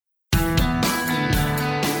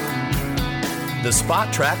The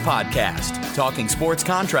Spot Track Podcast, talking sports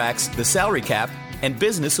contracts, the salary cap, and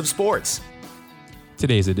business of sports.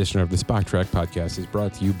 Today's edition of the Spot Track Podcast is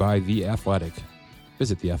brought to you by The Athletic.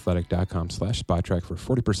 Visit theathletic.com/spottrack for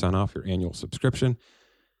 40% off your annual subscription.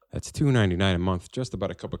 That's $2.99 a month, just about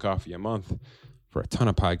a cup of coffee a month for a ton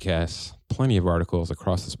of podcasts, plenty of articles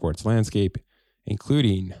across the sports landscape,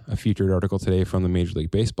 including a featured article today from the Major League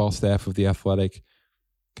Baseball staff of The Athletic,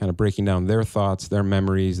 kind of breaking down their thoughts, their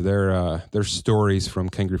memories, their stories from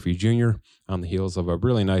Ken Griffey Jr. on the heels of a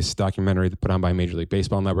really nice documentary put on by Major League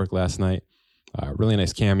Baseball Network last night. Really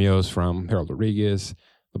nice cameos from Harold Rodriguez,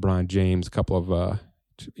 LeBron James, a couple of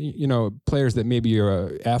players that maybe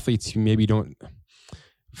are athletes who maybe don't.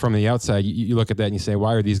 From the outside, you look at that and you say,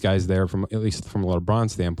 why are these guys there? At least from a LeBron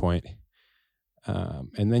standpoint,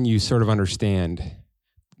 and then you sort of understand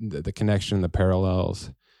the connection, the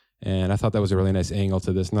parallels. And I thought that was a really nice angle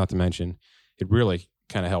to this, not to mention it really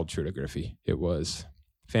kind of held true to Griffey. It was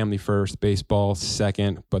family first, baseball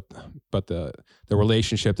second, but the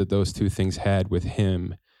relationship that those two things had with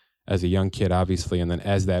him as a young kid, obviously, and then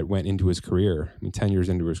as that went into his career, 10 years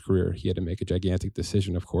into his career, he had to make a gigantic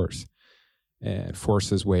decision, of course, and force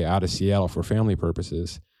his way out of Seattle for family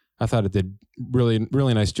purposes. I thought it did really,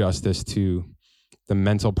 really nice justice to the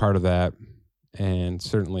mental part of that. And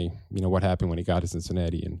certainly, what happened when he got to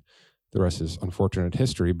Cincinnati, and the rest is unfortunate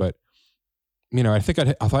history. But, I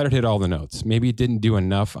thought it hit all the notes. Maybe it didn't do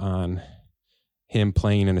enough on him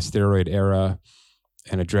playing in a steroid era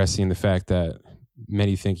and addressing the fact that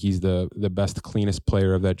many think he's the best, cleanest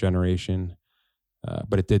player of that generation.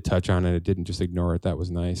 But it did touch on it. It didn't just ignore it. That was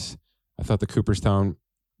nice. I thought the Cooperstown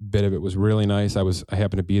bit of it was really nice. I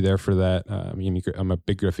happened to be there for that. I'm a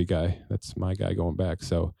big Griffey guy. That's my guy going back.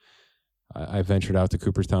 So I ventured out to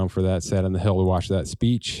Cooperstown for that, sat on the hill to watch that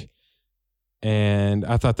speech. And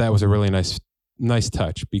I thought that was a really nice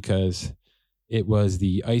touch, because it was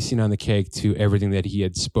the icing on the cake to everything that he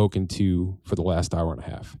had spoken to for the last hour and a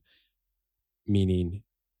half. Meaning,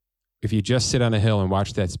 if you just sit on a hill and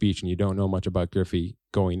watch that speech and you don't know much about Griffey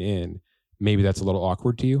going in, maybe that's a little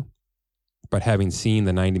awkward to you. But having seen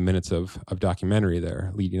the 90 minutes of documentary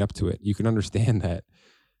there leading up to it, you can understand that,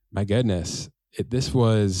 my goodness,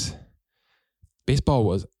 baseball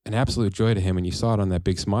was an absolute joy to him, and you saw it on that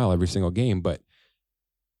big smile every single game. But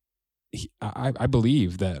I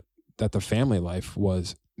believe that the family life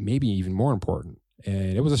was maybe even more important,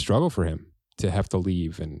 and it was a struggle for him to have to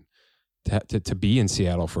leave and to be in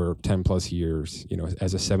Seattle for 10 plus years,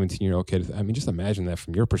 as a 17-year-old kid. Just imagine that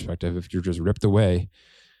from your perspective, if you're just ripped away,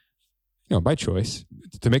 by choice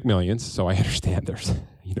to make millions. So I understand there's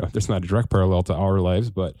not a direct parallel to our lives,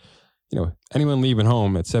 but anyone leaving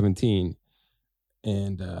home at 17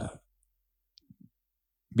 and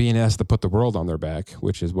being asked to put the world on their back,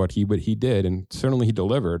 which is what he did, and certainly he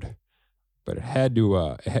delivered. But he had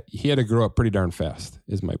to grow up pretty darn fast,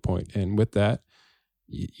 is my point. And with that,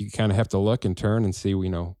 you kind of have to look and turn and see,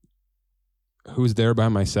 who's there by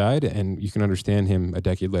my side, and you can understand him a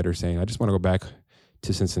decade later saying, "I just want to go back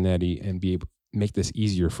to Cincinnati and be able to make this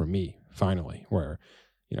easier for me, finally, where,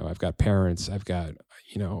 I've got parents, I've got,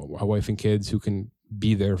 a wife and kids who can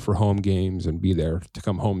be there for home games and be there to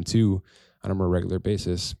come home to on a more regular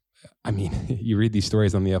basis." You read these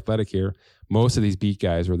stories on The Athletic here. Most of these beat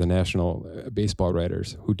guys were the national baseball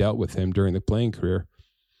writers who dealt with him during the playing career.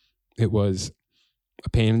 It was a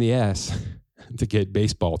pain in the ass to get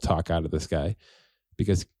baseball talk out of this guy,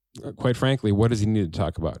 because quite frankly, what does he need to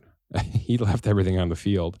talk about? He left everything on the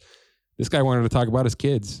field. This guy wanted to talk about his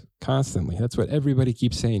kids constantly. That's what everybody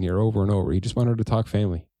keeps saying here over and over. He just wanted to talk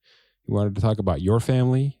family. He wanted to talk about your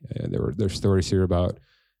family. There's stories here about,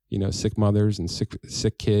 sick mothers and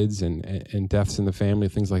sick kids and deaths in the family,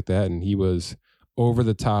 things like that. And he was over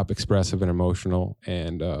the top expressive and emotional,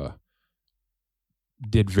 and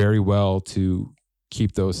did very well to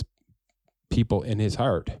keep those people in his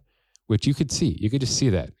heart, which you could see. You could just see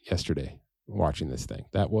that yesterday watching this thing.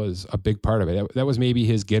 That was a big part of it. That was maybe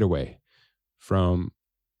his getaway from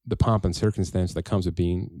the pomp and circumstance that comes with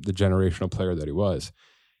being the generational player that he was.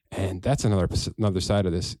 And that's another side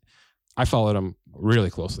of this. I followed him really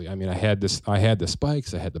closely. I had the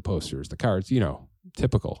spikes, I had the posters, the cards,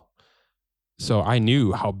 typical. So I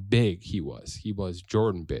knew how big he was. He was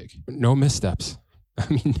Jordan big. No missteps.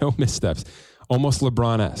 No missteps. Almost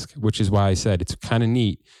LeBron-esque, which is why I said it's kind of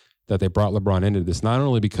neat that they brought LeBron into this, not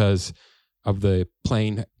only because of the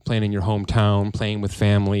playing in your hometown, playing with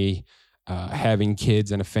family, having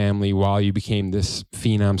kids and a family while you became this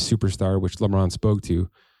phenom superstar, which LeBron spoke to,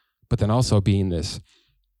 but then also being this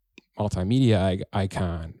multimedia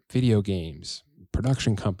icon, video games,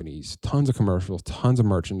 production companies, tons of commercials, tons of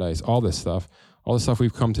merchandise, all this stuff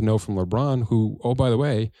we've come to know from LeBron, who, oh, by the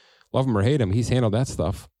way, love him or hate him, he's handled that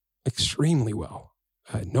stuff extremely well.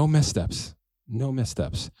 No missteps.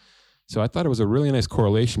 So I thought it was a really nice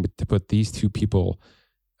correlation to put these two people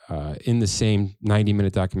in the same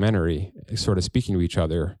 90-minute documentary, sort of speaking to each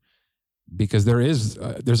other, because there's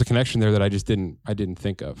a connection there that I didn't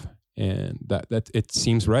think of, and that it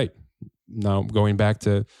seems right. Now going back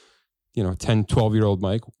to 10, 12-year-old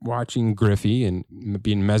Mike, watching Griffey and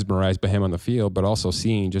being mesmerized by him on the field, but also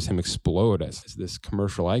seeing just him explode as this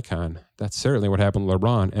commercial icon. That's certainly what happened to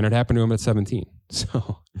LeBron, and it happened to him at 17.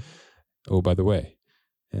 So, oh, by the way,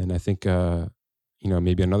 and I think,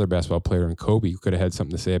 maybe another basketball player in Kobe could have had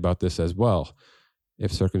something to say about this as well,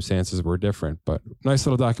 if circumstances were different. But nice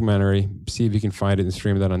little documentary. See if you can find it and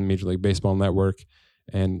stream that on Major League Baseball Network.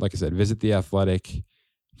 And like I said, visit The Athletic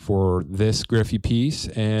for this Griffey piece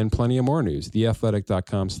and plenty of more news.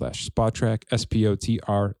 theathletic.com/SpotTrack,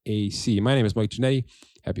 SPOTRAC. My name is Mike Giannetti.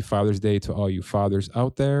 Happy Father's Day to all you fathers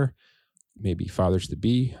out there. Maybe fathers to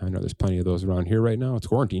be. I know there's plenty of those around here right now. It's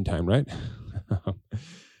quarantine time, right?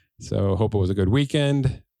 So hope it was a good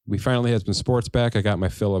weekend. We finally had some sports back. I got my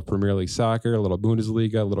fill of Premier League soccer, a little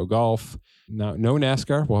Bundesliga, a little golf. Now, no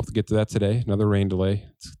NASCAR. We'll have to get to that today. Another rain delay.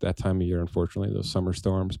 It's that time of year, unfortunately, those summer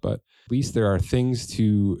storms. But at least there are things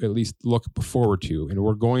to at least look forward to. And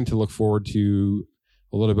we're going to look forward to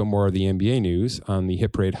a little bit more of the NBA news on the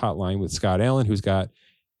Hit Parade hotline with Scott Allen, who's got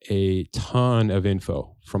a ton of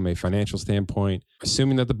info from a financial standpoint.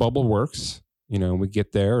 Assuming that the bubble works, and we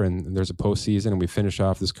get there and there's a postseason and we finish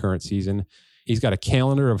off this current season. He's got a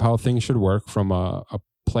calendar of how things should work, from a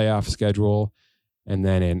playoff schedule, and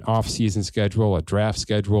then an off-season schedule, a draft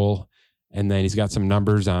schedule, and then he's got some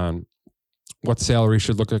numbers on what salary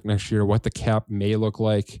should look like next year, what the cap may look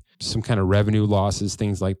like, some kind of revenue losses,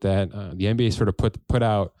 things like that. The NBA sort of put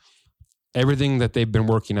out everything that they've been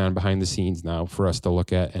working on behind the scenes now for us to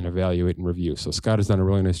look at and evaluate and review. So Scott has done a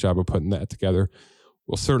really nice job of putting that together.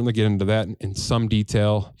 We'll certainly get into that in some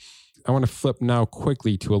detail. I want to flip now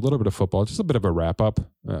quickly to a little bit of football, just a bit of a wrap-up,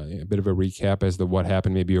 a bit of a recap as to what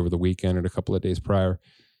happened maybe over the weekend and a couple of days prior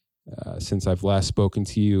since I've last spoken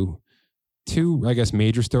to you. Two, I guess,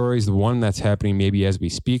 major stories. The one that's happening maybe as we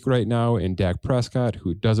speak right now in Dak Prescott,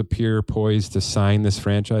 who does appear poised to sign this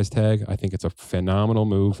franchise tag. I think it's a phenomenal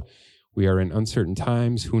move. We are in uncertain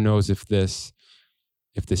times. Who knows if this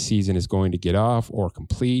season is going to get off or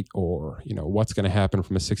complete, or what's going to happen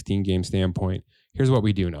from a 16-game standpoint. Here's what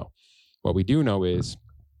we do know. What we do know is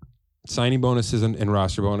signing bonuses and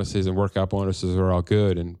roster bonuses and workout bonuses are all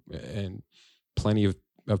good, and plenty of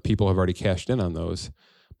people have already cashed in on those.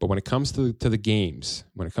 But when it comes to the games,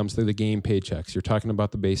 when it comes to the game paychecks, you're talking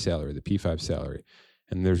about the base salary, the P5 salary.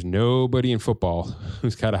 And there's nobody in football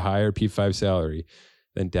who's got a higher P5 salary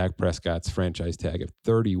than Dak Prescott's franchise tag of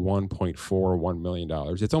 $31.41 million.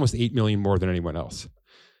 It's almost $8 million more than anyone else.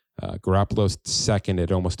 Garoppolo's second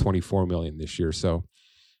at almost $24 million this year. So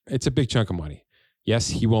it's a big chunk of money. Yes,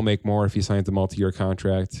 he will make more if he signs a multi-year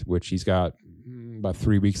contract, which he's got about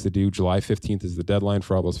 3 weeks to do. July 15th is the deadline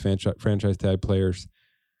for all those franchise tag players.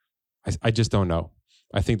 I just don't know.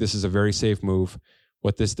 I think this is a very safe move.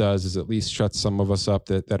 What this does is at least shuts some of us up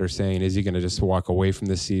that are saying, is he going to just walk away from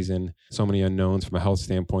this season? So many unknowns from a health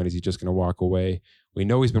standpoint. Is he just going to walk away? We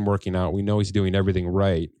know he's been working out. We know he's doing everything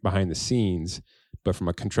right behind the scenes. But from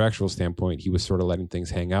a contractual standpoint, he was sort of letting things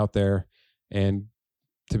hang out there. And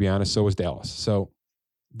to be honest, so was Dallas. So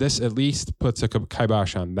this at least puts a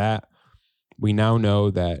kibosh on that. We now know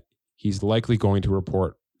that he's likely going to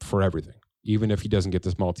report for everything, even if he doesn't get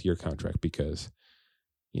this multi-year contract, because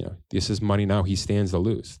this is money now he stands to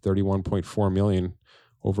lose. $31.4 million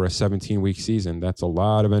over a 17-week season. That's a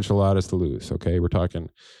lot of enchiladas to lose. Okay, we're talking,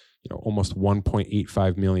 almost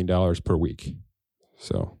 $1.85 million per week.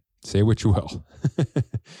 So say what you will.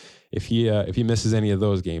 If he misses any of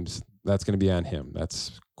those games, that's going to be on him.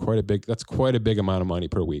 That's quite a big amount of money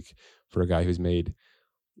per week for a guy who's made,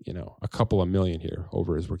 a couple of million here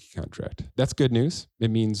over his rookie contract. That's good news. It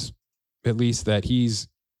means at least that he's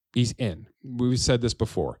in. We've said this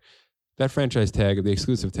before. That franchise tag, the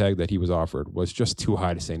exclusive tag that he was offered, was just too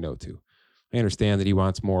high to say no to. I understand that he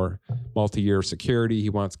wants more multi-year security. He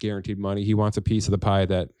wants guaranteed money. He wants a piece of the pie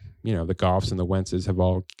that, the Goffs and the Wentzes have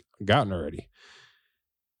all gotten already.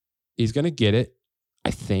 He's going to get it, I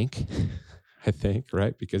think,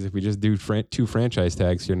 right? Because if we just do two franchise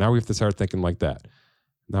tags here, now we have to start thinking like that.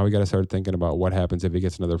 Now we got to start thinking about what happens if he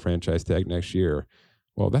gets another franchise tag next year.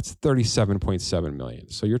 Well, that's $37.7 million.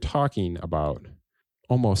 So you're talking about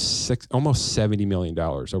almost $70 million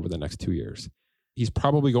over the next 2 years. He's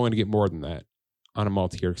probably going to get more than that on a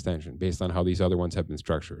multi-year extension based on how these other ones have been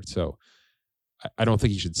structured. So I don't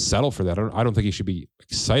think he should settle for that. I don't think he should be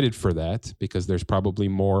excited for that because there's probably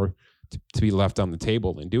more to be left on the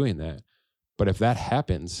table than doing that. But if that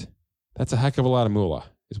happens, that's a heck of a lot of moolah,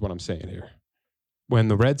 is what I'm saying here. When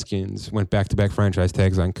the Redskins went back-to-back franchise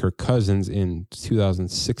tags on Kirk Cousins in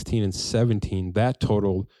 2016 and 17, that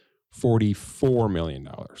totaled $44 million.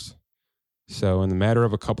 So in the matter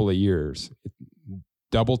of a couple of years,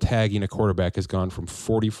 double tagging a quarterback has gone from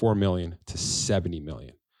 $44 million to $70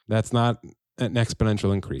 million. That's not an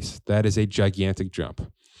exponential increase. That is a gigantic jump.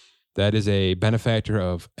 That is a benefactor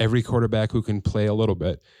of every quarterback who can play a little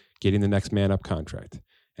bit getting the next man up contract.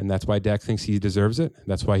 And that's why Dak thinks he deserves it.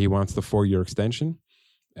 That's why he wants the 4-year extension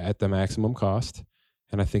at the maximum cost.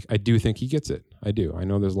 And I do think he gets it. I do. I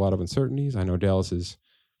know there's a lot of uncertainties. I know Dallas is,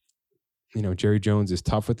 Jerry Jones is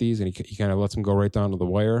tough with these and he kind of lets them go right down to the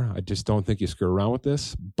wire. I just don't think you screw around with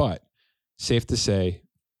this. But safe to say,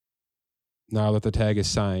 now that the tag is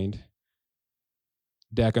signed,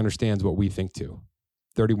 Dak understands what we think too.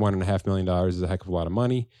 $31.5 million is a heck of a lot of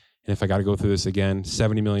money. And if I got to go through this again,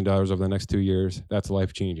 $70 million over the next 2 years, that's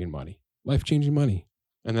life-changing money. Life-changing money.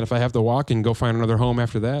 And then if I have to walk and go find another home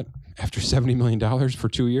after that, after $70 million for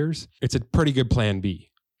 2 years, it's a pretty good plan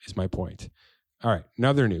B, is my point. All right,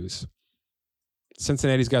 another news.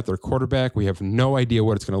 Cincinnati's got their quarterback. We have no idea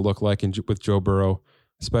what it's going to look like with Joe Burrow,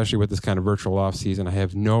 especially with this kind of virtual offseason. I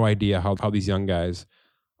have no idea how these young guys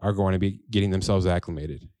are going to be getting themselves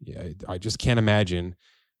acclimated. Yeah, I just can't imagine,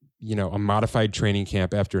 a modified training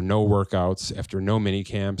camp after no workouts, after no mini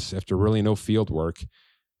camps, after really no field work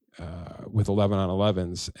with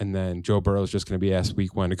 11-on-11s, and then Joe Burrow is just going to be asked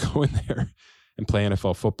week 1 to go in there and play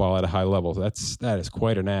NFL football at a high level. That is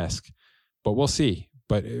quite an ask, but we'll see.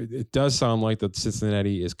 But it does sound like that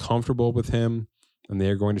Cincinnati is comfortable with him, and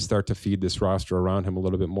they're going to start to feed this roster around him a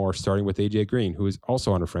little bit more, starting with A.J. Green, who is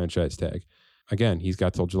also on a franchise tag. Again, he's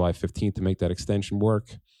got till July 15th to make that extension work.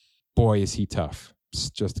 Boy, is he tough. It's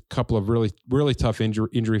just a couple of really, really tough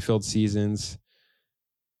injury-filled seasons.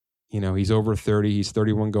 He's over 30. He's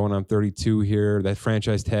 31 going on 32 here. That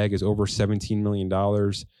franchise tag is over $17 million,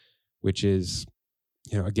 which is,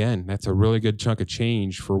 again, that's a really good chunk of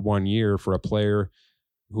change for 1 year for a player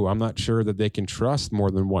who I'm not sure that they can trust more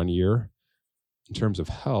than 1 year in terms of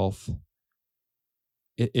health.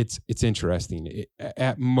 It's interesting.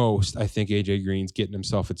 At most, I think A.J. Green's getting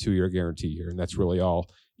himself a 2-year guarantee here, and that's really all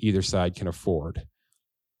either side can afford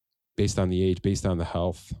based on the age, based on the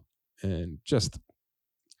health. And just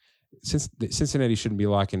since Cincinnati shouldn't be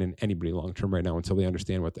locking in anybody long-term right now until they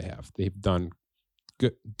understand what they have. They've done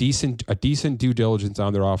decent due diligence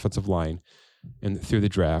on their offensive line and through the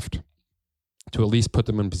draft to at least put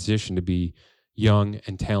them in position to be young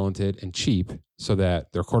and talented and cheap so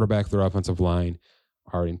that their quarterback, their offensive line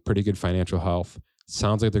are in pretty good financial health.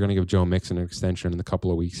 Sounds like they're going to give Joe Mixon an extension in a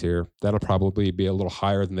couple of weeks here. That'll probably be a little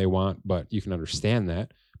higher than they want, but you can understand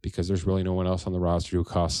that because there's really no one else on the roster who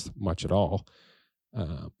costs much at all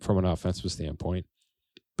from an offensive standpoint.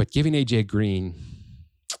 But giving A.J. Green,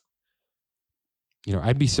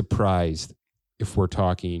 I'd be surprised if we're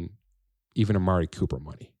talking even Amari Cooper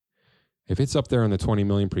money. If it's up there in the $20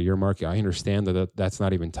 million per year mark, I understand that's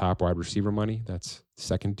not even top wide receiver money. That's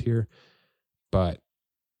second tier. But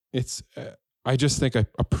it's I just think a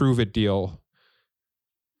prove-it deal,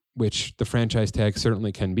 which the franchise tag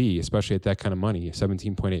certainly can be, especially at that kind of money,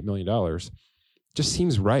 $17.8 million, just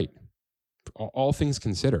seems right, all things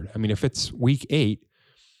considered. I mean, if it's week 8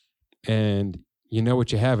 and you know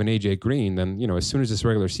what you have in A.J. Green, then, as soon as this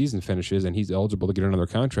regular season finishes and he's eligible to get another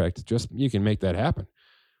contract, you can make that happen.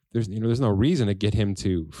 There's no reason to get him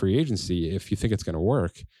to free agency if you think it's going to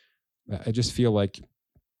work. I just feel like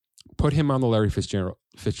put him on the Larry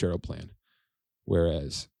Fitzgerald plan.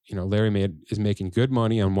 Whereas, Larry is making good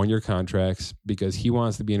money on 1-year contracts because he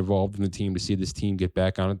wants to be involved in the team to see this team get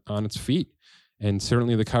back on its feet. And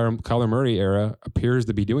certainly the Kyler Murray era appears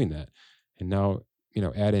to be doing that. And now,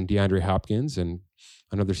 add in DeAndre Hopkins and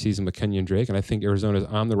another season with Kenyon Drake. And I think Arizona's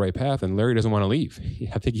on the right path and Larry doesn't want to leave.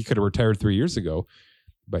 I think he could have retired 3 years ago,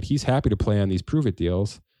 but he's happy to play on these prove-it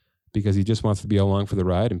deals because he just wants to be along for the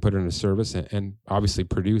ride and put it in a service and obviously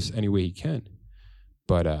produce any way he can.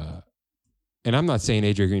 But, and I'm not saying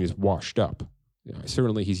A.J. Green is washed up.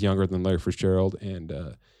 Certainly he's younger than Larry Fitzgerald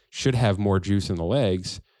and should have more juice in the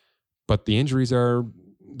legs, but the injuries they're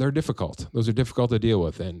difficult. Those are difficult to deal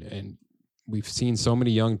with. And we've seen so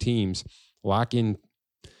many young teams lock in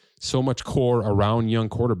so much core around young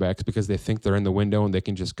quarterbacks because they think they're in the window and they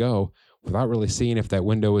can just go without really seeing if that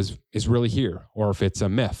window is really here or if it's a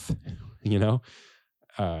myth,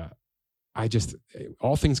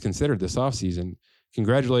 all things considered this offseason,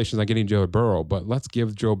 congratulations on getting Joe Burrow, but let's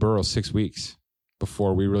give Joe Burrow 6 weeks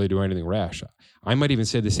before we really do anything rash. I might even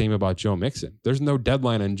say the same about Joe Mixon. There's no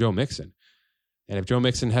deadline on Joe Mixon. And if Joe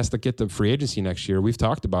Mixon has to get the free agency next year, we've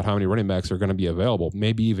talked about how many running backs are going to be available,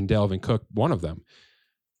 maybe even Dalvin Cook, one of them.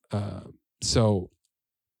 So,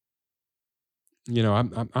 you know,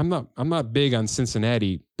 I'm not big on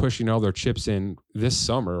Cincinnati pushing all their chips in this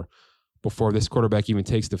summer before this quarterback even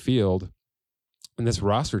takes the field and this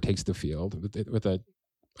roster takes the field with a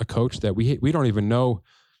coach that we don't even know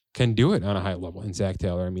can do it on a high level in Zach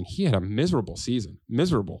Taylor. I mean, he had a miserable season,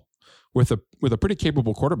 with a pretty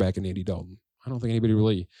capable quarterback in Andy Dalton. I don't think anybody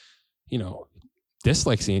really, you know,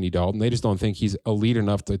 dislikes Andy Dalton. They just don't think he's elite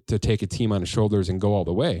enough to take a team on his shoulders and go all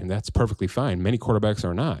the way. And that's perfectly fine. Many quarterbacks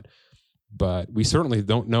are not. But we certainly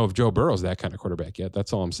don't know if Joe Burrow's that kind of quarterback yet.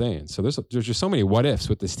 That's all I'm saying. So there's just so many what ifs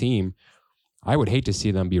with this team. I would hate to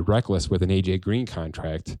see them be reckless with an AJ Green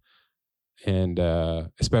contract, and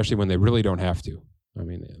especially when they really don't have to. I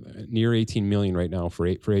mean, near $18 million right now for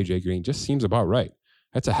AJ Green just seems about right.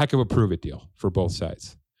 That's a heck of a prove it deal for both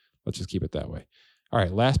sides. Let's just keep it that way. All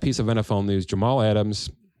right, last piece of NFL news: Jamal Adams.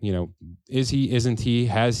 You know, is he? Isn't he?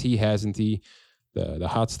 Has he? Hasn't he? The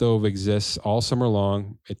hot stove exists all summer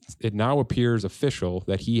long. It now appears official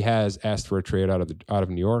that he has asked for a trade out of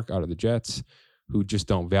New York, out of the Jets, who just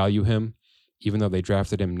don't value him, even though they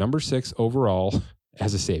drafted him number 6 overall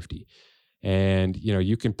as a safety. And you know,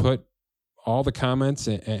 you can put all the comments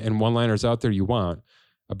and one-liners out there you want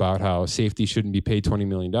about how safety shouldn't be paid $20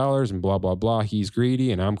 million and blah blah blah. He's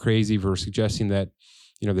greedy, and I'm crazy for suggesting that,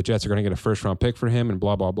 you know, the Jets are going to get a first-round pick for him and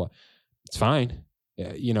blah blah blah. It's fine.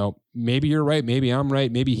 You know, maybe you're right, maybe I'm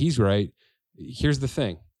right, maybe he's right. Here's the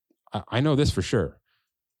thing. I know this for sure.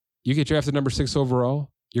 You get drafted number 6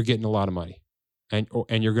 overall, you're getting a lot of money. And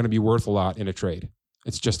you're going to be worth a lot in a trade.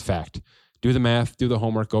 It's just fact. Do the math, do the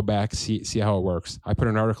homework, go back, see how it works. I put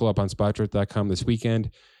an article up on SpotTrack.com this weekend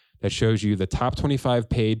that shows you the top 25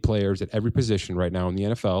 paid players at every position right now in the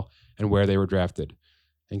NFL and where they were drafted.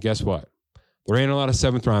 And guess what? There ain't a lot of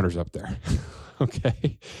 7th rounders up there.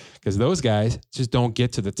 Okay? Because those guys just don't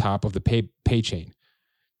get to the top of the pay chain.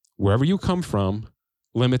 Wherever you come from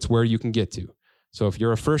limits where you can get to. So if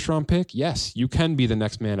you're a first-round pick, yes, you can be the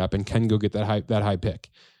next man up and can go get that high pick.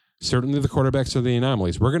 Certainly the quarterbacks are the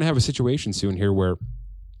anomalies. We're going to have a situation soon here where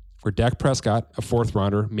Dak Prescott, a 4th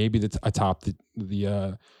rounder, maybe atop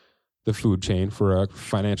the food chain for a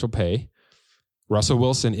financial pay. Russell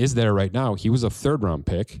Wilson is there right now. He was a 3rd-round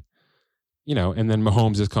pick. You know, and then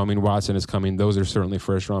Mahomes is coming, Watson is coming. Those are certainly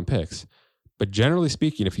first-round picks. But generally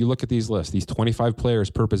speaking, if you look at these lists, these 25 players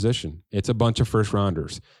per position, it's a bunch of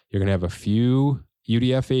first-rounders. You're going to have a few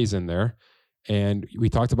UDFAs in there. And we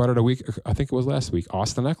talked about it I think it was last week,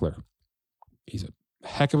 Austin Eckler. He's a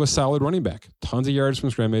heck of a solid running back. Tons of yards from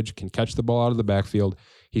scrimmage, can catch the ball out of the backfield.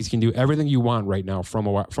 He can do everything you want right now from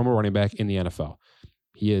a running back in the NFL.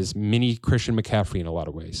 He is mini Christian McCaffrey in a lot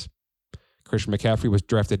of ways. Christian McCaffrey was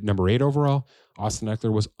drafted number 8 overall. Austin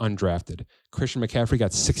Eckler was undrafted. Christian McCaffrey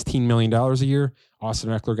got $16 million a year. Austin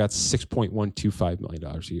Eckler got $6.125 million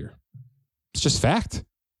a year. It's just fact.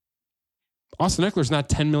 Austin Eckler's not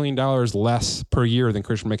 $10 million less per year than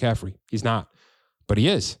Christian McCaffrey. He's not. But he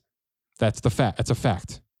is. That's the fact. That's a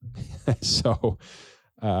fact. So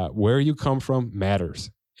where you come from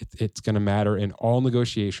matters. It's going to matter in all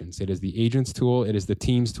negotiations. It is the agent's tool. It is the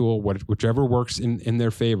team's tool. Whichever works in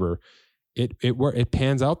their favor. It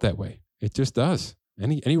pans out that way. It just does.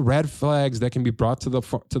 Any red flags that can be brought to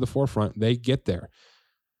the forefront, they get there.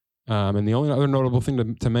 And the only other notable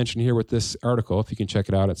thing to mention here with this article, if you can check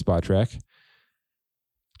it out at SpotTrack,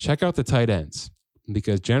 check out the tight ends,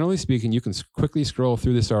 because generally speaking, you can quickly scroll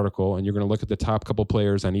through this article and you're going to look at the top couple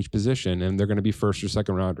players on each position, and they're going to be 1st or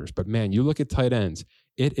 2nd rounders. But man, you look at tight ends,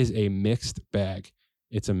 it is a mixed bag.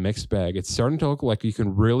 It's a mixed bag. It's starting to look like you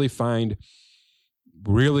can really find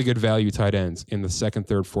really good value tight ends in the 2nd,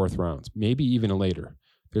 3rd, 4th rounds, maybe even later.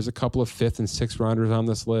 There's a couple of 5th and 6th rounders on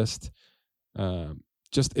this list.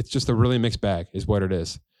 It's just a really mixed bag is what it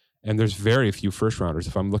is. And there's very few 1st rounders.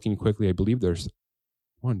 If I'm looking quickly, I believe there's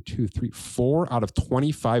 4 out of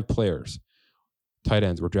 25 players, tight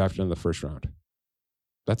ends, were drafted in the 1st round.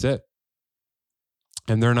 That's it.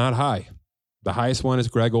 And they're not high. The highest one is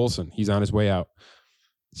Greg Olsen. He's on his way out.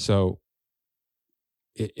 So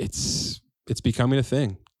it's becoming a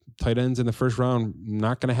thing. Tight ends in the 1st round,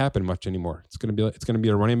 not going to happen much anymore. It's going to be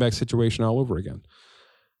a running back situation all over again.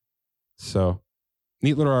 So,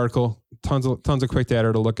 neat little article. Tons of quick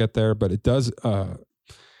data to look at there, but it does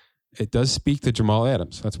speak to Jamal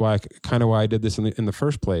Adams. That's why I did this in the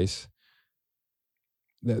first place.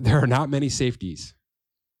 There are not many safeties.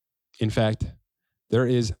 In fact, there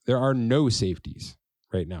are no safeties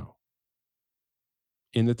right now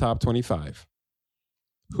in the top 25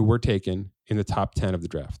 who were taken in the top 10 of the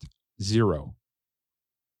draft. 0.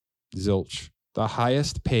 Zilch. The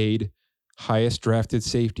highest paid, highest drafted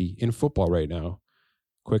safety in football right now,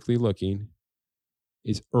 quickly looking,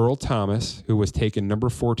 is Earl Thomas, who was taken number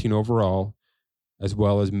 14 overall, as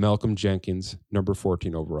well as Malcolm Jenkins, number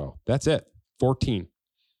 14 overall. That's it. 14.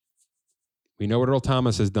 We know what Earl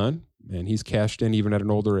Thomas has done, and he's cashed in even at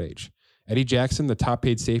an older age. Eddie Jackson, the top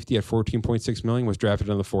paid safety at $14.6 million, was drafted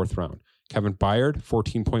in the 4th round. Kevin Byard,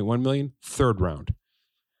 $14.1 million, 3rd round.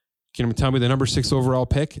 Can you tell me the number 6 overall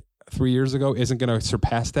pick 3 years ago isn't going to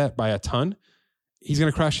surpass that by a ton? He's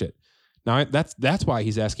going to crush it. Now, that's why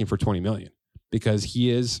he's asking for $20 million, because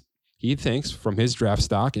he thinks from his draft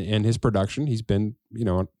stock and his production, he's been,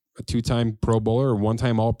 a 2-time Pro Bowler or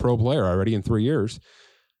 1-time All-Pro player already in 3 years.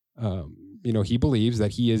 He believes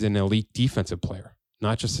that he is an elite defensive player,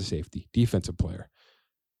 not just a safety, defensive player.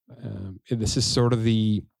 This is sort of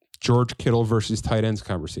the George Kittle versus tight ends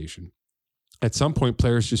conversation. At some point,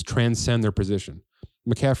 players just transcend their position.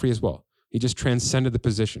 McCaffrey as well. He just transcended the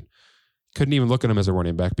position. Couldn't even look at him as a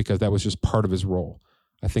running back because that was just part of his role.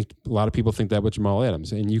 I think a lot of people think that with Jamal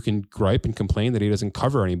Adams, and you can gripe and complain that he doesn't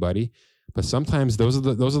cover anybody, but sometimes those are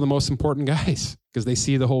the most important guys because they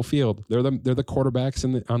see the whole field. They're the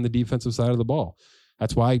quarterbacks on the defensive side of the ball.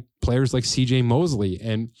 That's why players like C.J. Mosley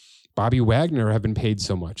and Bobby Wagner have been paid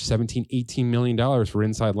so much, $17, $18 million for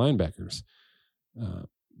inside linebackers.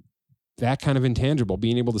 That kind of intangible,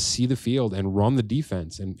 being able to see the field and run the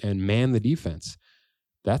defense and man the defense.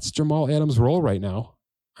 That's Jamal Adams' role right now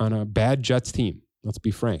on a bad Jets team. Let's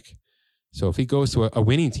be frank. So if he goes to a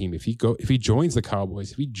winning team, if he joins the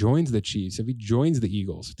Cowboys, if he joins the Chiefs, if he joins the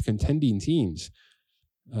Eagles, contending teams,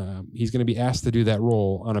 he's going to be asked to do that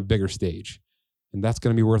role on a bigger stage. And that's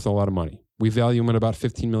going to be worth a lot of money. We value him at about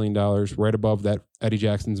 $15 million, right above that Eddie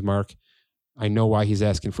Jackson's mark. I know why he's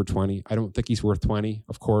asking for 20. I don't think he's worth 20,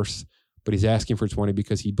 of course, but he's asking for 20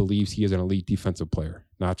 because he believes he is an elite defensive player,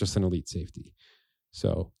 not just an elite safety.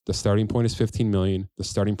 So the starting point is $15 million. The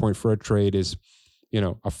starting point for a trade is,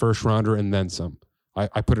 a first rounder and then some.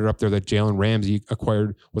 I put it up there that Jalen Ramsey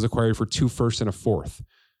was acquired for 2 firsts and a 4th.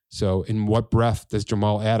 So in what breath does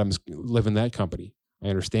Jamal Adams live in that company? I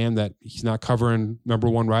understand that he's not covering number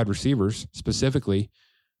 1 wide receivers specifically,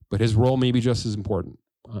 but his role may be just as important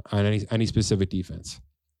on any specific defense.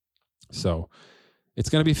 So it's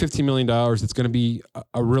going to be $15 million. It's going to be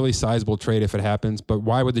a really sizable trade if it happens, but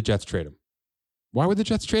why would the Jets trade him? Why would the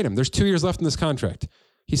Jets trade him? There's 2 years left in this contract.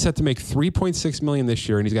 He's set to make $3.6 million this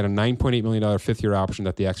year, and he's got a $9.8 million 5th-year option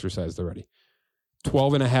that they exercised already.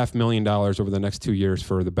 $12.5 million over the next 2 years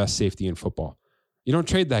for the best safety in football. You don't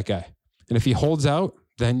trade that guy. And if he holds out,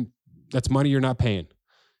 then that's money you're not paying.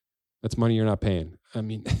 That's money you're not paying. I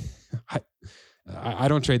mean, I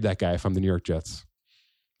don't trade that guy if I'm the New York Jets.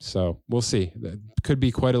 So we'll see. That could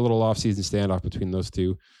be quite a little offseason standoff between those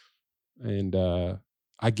two. And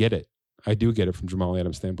I get it. I do get it from Jamal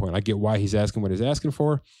Adams' standpoint. I get why he's asking what he's asking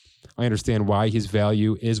for. I understand why his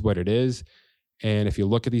value is what it is. And if you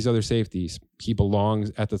look at these other safeties, he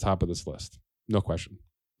belongs at the top of this list. No question.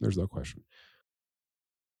 There's no question.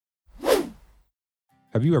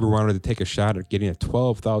 Have you ever wanted to take a shot at getting a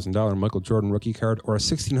 $12,000 Michael Jordan rookie card or a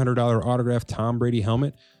 $1,600 autographed Tom Brady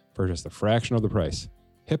helmet for just a fraction of the price?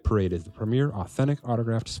 Hit Parade is the premier authentic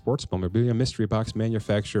autographed sports memorabilia mystery box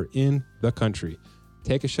manufacturer in the country.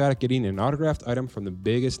 Take a shot at getting an autographed item from the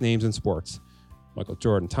biggest names in sports. Michael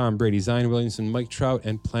Jordan, Tom Brady, Zion Williamson, Mike Trout,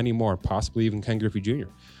 and plenty more, possibly even Ken Griffey Jr.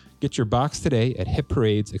 Get your box today at Hit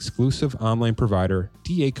Parade's exclusive online provider,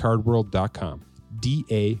 dacardworld.com.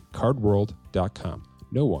 dacardworld.com.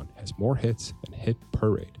 No one has more hits than Hit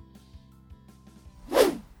Parade.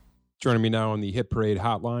 Joining me now on the Hit Parade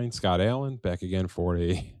hotline, Scott Allen, back again for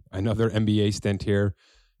another NBA stint here.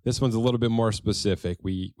 This one's a little bit more specific.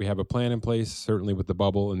 We have a plan in place, certainly with the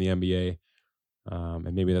bubble in the NBA,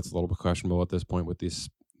 and maybe that's a little bit questionable at this point with this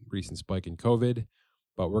recent spike in COVID,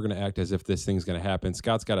 but we're going to act as if this thing's going to happen.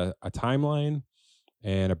 Scott's got a timeline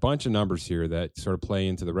and a bunch of numbers here that sort of play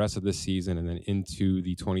into the rest of this season and then into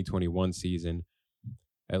the 2021 season.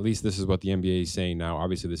 At least this is what the NBA is saying now.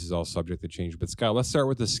 Obviously, this is all subject to change. But, Scott, let's start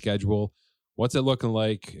with the schedule. What's it looking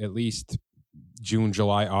like at least June,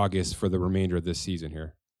 July, August for the remainder of this season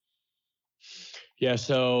here? Yeah,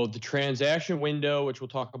 so the transaction window, which we'll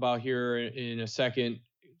talk about here in a second,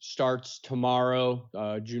 starts tomorrow,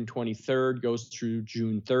 June 23rd, goes through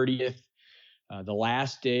June 30th. The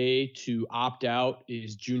last day to opt out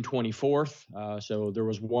is June 24th. So there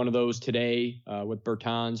was one of those today with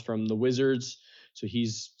Bertans from the Wizards. So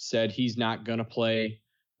he's said he's not going to play.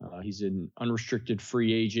 He's an unrestricted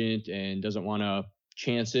free agent and doesn't want to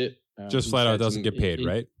chance it. Just flat out doesn't get paid,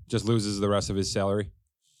 right? Just loses the rest of his salary.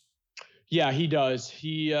 Yeah, he does.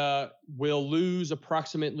 He will lose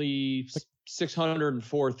approximately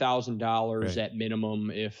 $604,000 at minimum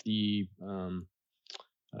if the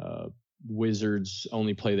Wizards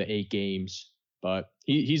only play the 8 games. But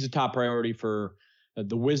he's a top priority for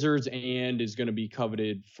the Wizards and is going to be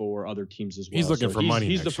coveted for other teams as well. He's looking for money.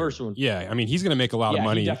 He's the first one. Yeah, I mean, he's going to make a lot of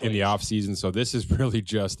money in the offseason. So this is really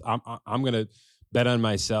just I'm going to bet on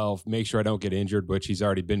myself, make sure I don't get injured, which he's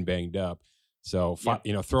already been banged up. So,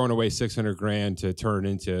 throwing away $600,000 to turn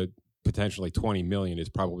into potentially $20 million is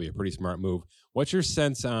probably a pretty smart move. What's your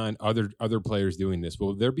sense on other players doing this?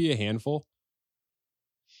 Will there be a handful?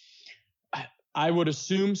 I would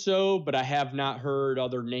assume so, but I have not heard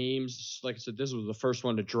other names. Like I said, this was the first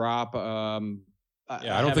one to drop. I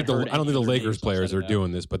don't think the Lakers players are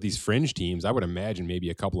doing this, but these fringe teams, I would imagine maybe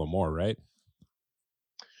a couple of more, right?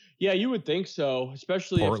 Yeah, you would think so,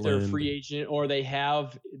 especially Portland. If they're a free agent or they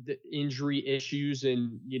have the injury issues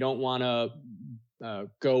and you don't want to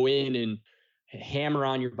go in and hammer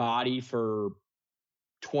on your body for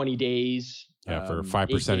 20 days. Yeah, for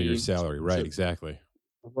 5% of your salary. Right, exactly.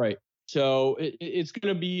 Right. So it's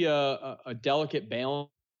going to be a delicate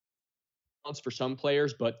balance for some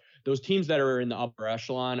players, but those teams that are in the upper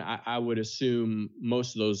echelon, I would assume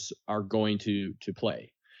most of those are going to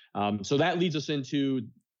play. So that leads us into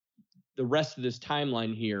the rest of this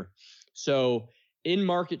timeline here. So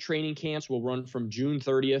in-market training camps will run from June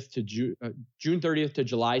 30th to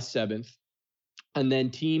July 7th. And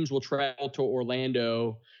then teams will travel to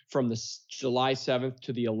Orlando from the July 7th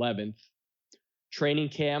to the 11th. Training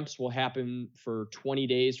camps will happen for 20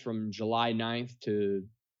 days from July 9th to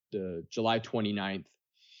the July 29th.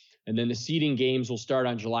 And then the seeding games will start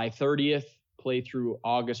on July 30th, play through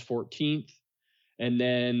August 14th. And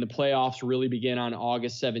then the playoffs really begin on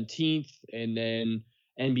August 17th. And then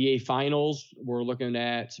NBA Finals, we're looking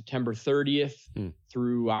at September 30th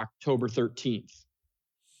through October 13th.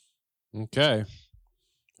 Okay.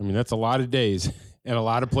 I mean, that's a lot of days and a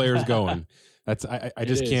lot of players going. I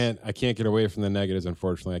just can't get away from the negatives,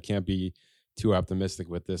 unfortunately. I can't be too optimistic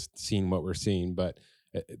with this, seeing what we're seeing. But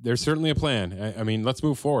there's certainly a plan. I mean, let's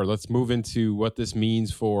move forward. Let's move into what this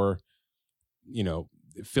means for,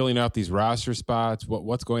 filling out these roster spots,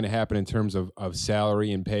 what's going to happen in terms of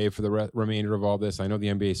salary and pay for the remainder of all this. I know the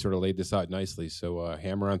NBA sort of laid this out nicely, so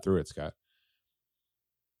hammer on through it, Scott.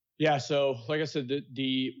 Yeah, so like I said,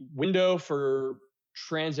 the window for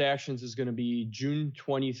transactions is going to be June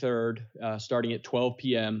 23rd, starting at 12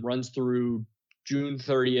 p.m., runs through June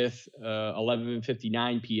 30th,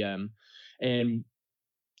 11:59 p.m., and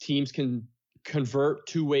teams can convert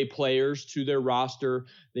two-way players to their roster.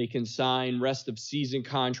 They can sign rest of season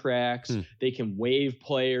contracts. They can waive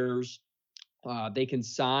players. They can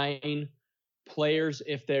sign players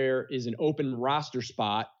if there is an open roster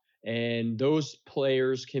spot, and those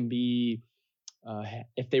players can be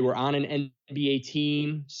if they were on an NBA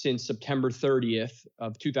team since September 30th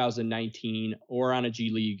of 2019 or on a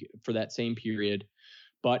G League for that same period,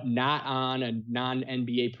 but not on a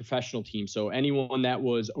non-NBA professional team. So anyone that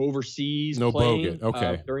was overseas playing. Bogut.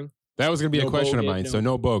 Okay. That was going to be a question of mine. So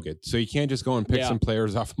no Bogut. So you can't just go and pick some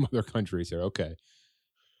players off from other countries here. Okay.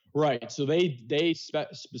 Right. So they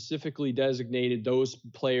specifically designated those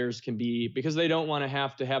players can be, because they don't want to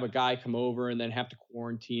have a guy come over and then have to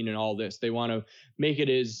quarantine and all this. They want to make it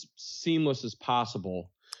as seamless as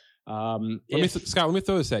possible. Scott, let me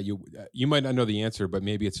throw this at you. You might not know the answer, but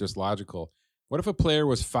maybe it's just logical. What if a player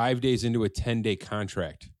was 5 days into a 10-day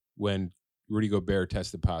contract when Rudy Gobert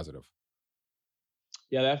tested positive?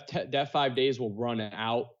 Yeah, that 5 days will run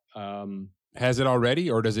out. Has it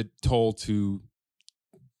already, or does it toll to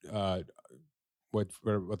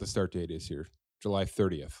what the start date is here? July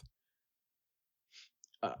 30th.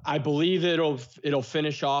 I believe it'll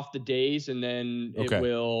finish off the days, and then it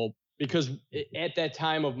will, because at that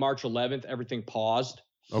time of March 11th, everything paused.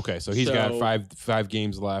 Okay, so he's got five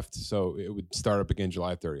games left, so it would start up again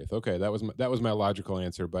July 30th. Okay, that was my logical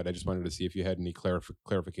answer, but I just wanted to see if you had any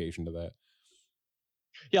clarification to that.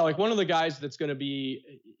 Yeah, like one of the guys that's going to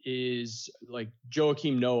be is like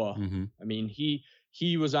Joakim Noah. Mm-hmm. I mean,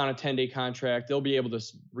 he was on a 10-day contract. They'll be able to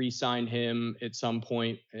re-sign him at some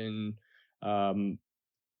point, and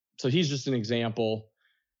so he's just an example.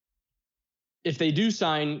 If they do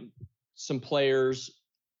sign some players,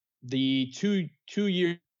 the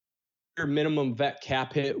two-year minimum vet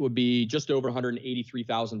cap hit would be just over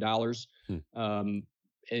 $183,000,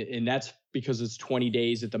 and that's because it's 20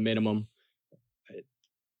 days at the minimum.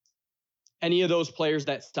 Any of those players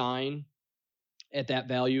that sign at that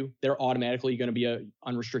value, they're automatically going to be an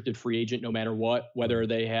unrestricted free agent no matter what, whether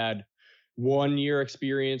they had 1 year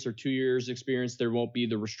experience or 2 years experience, there won't be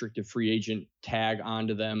the restricted free agent tag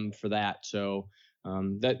onto them for that. So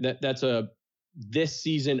that's a this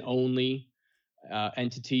season only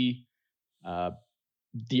entity.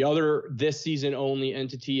 The other this season only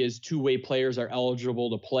entity is two-way players are eligible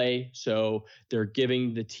to play. So they're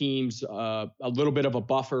giving the teams a little bit of a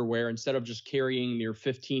buffer where instead of just carrying your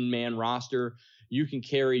 15-man roster, you can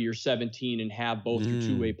carry your 17 and have both your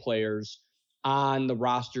two-way players on the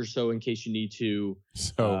roster. So in case you need to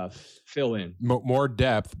fill in. More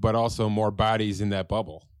depth, but also more bodies in that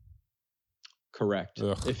bubble. Correct.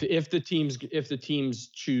 If the teams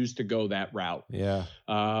choose to go that route. Yeah.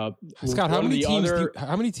 Scott, how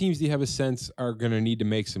many teams do you have a sense are going to need to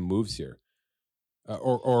make some moves here? I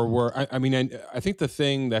think the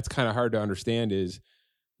thing that's kind of hard to understand is,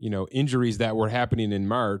 injuries that were happening in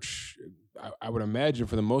March, I would imagine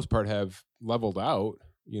for the most part have leveled out,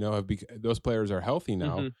 those players are healthy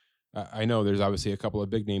now. Mm-hmm. I know there's obviously a couple of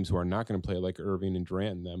big names who are not going to play like Irving and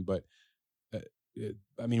Durant and them, but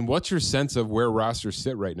what's your sense of where rosters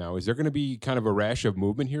sit right now? Is there going to be kind of a rash of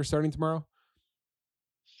movement here starting tomorrow?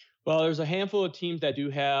 Well, there's a handful of teams that do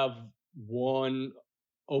have one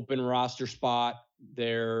open roster spot.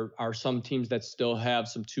 There are some teams that still have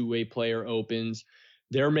some two-way player opens.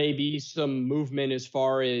 There may be some movement as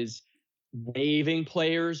far as waiving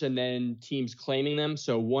players and then teams claiming them.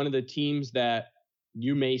 So one of the teams that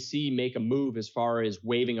you may see make a move as far as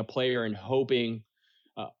waiving a player and hoping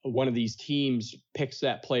one of these teams picks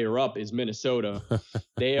that player up is Minnesota.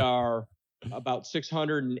 They are about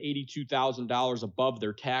 $682,000 above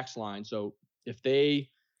their tax line. So if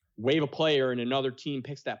they waive a player and another team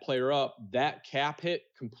picks that player up, that cap hit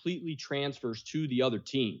completely transfers to the other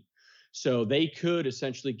team. So they could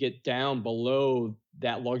essentially get down below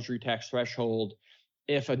that luxury tax threshold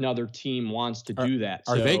if another team wants to do that.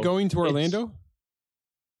 Are they going to Orlando?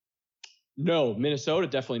 No, Minnesota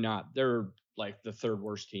definitely not. They're like the third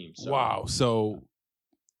worst team. So. Wow.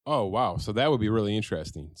 So that would be really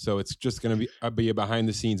interesting. So it's just going to be a behind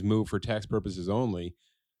the scenes move for tax purposes only.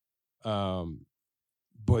 Boy,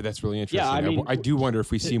 that's really interesting. Yeah, I do wonder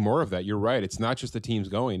if we see more of that. You're right. It's not just the teams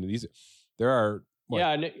going. There are. What?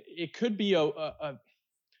 Yeah, and it could be a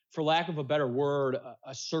for lack of a better word,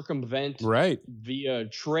 a circumvent via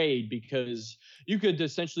trade, because you could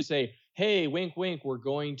essentially say, hey, wink, wink, we're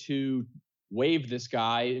going to waive this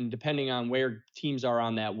guy, and depending on where teams are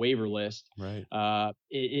on that waiver list, they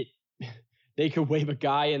could waive a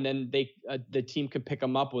guy, and then the team could pick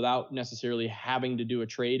him up without necessarily having to do a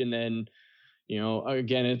trade, and then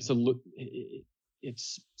again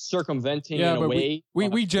it's circumventing in a way.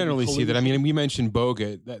 We generally see that. I mean, we mentioned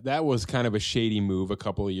Bogut. That was kind of a shady move a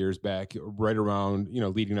couple of years back, right around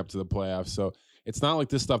leading up to the playoffs. So it's not like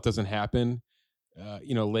this stuff doesn't happen.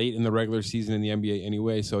 Late in the regular season in the NBA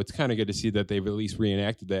anyway. So it's kind of good to see that they've at least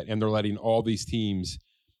reenacted that, and they're letting all these teams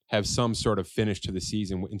have some sort of finish to the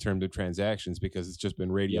season in terms of transactions, because it's just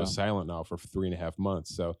been radio silent now for 3.5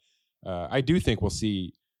 months. So I do think we'll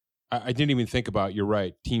see. I didn't even think about, you're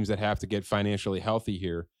right, teams that have to get financially healthy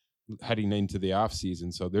here heading into the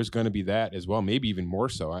offseason. So there's going to be that as well, maybe even more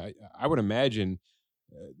so. I would imagine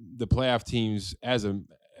the playoff teams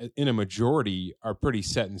in a majority are pretty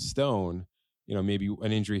set in stone. Maybe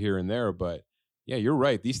an injury here and there, but yeah, you're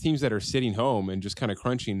right. These teams that are sitting home and just kind of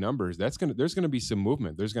crunching numbers, there's going to be some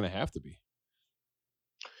movement. There's going to have to be.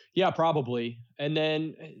 Yeah, probably. And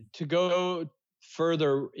then to go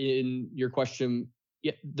further in your question,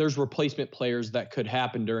 there's replacement players that could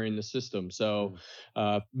happen during the system. So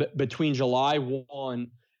between July 1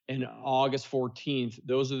 and August 14th,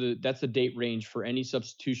 that's the date range for any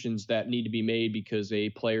substitutions that need to be made because a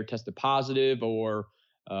player tested positive or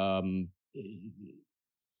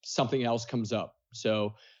something else comes up.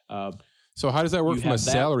 So how does that work from a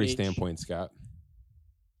salary standpoint, Scott?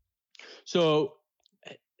 So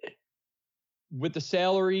with the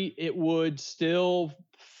salary, it would still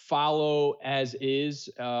follow as is.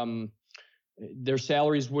 Their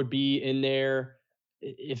salaries would be in there.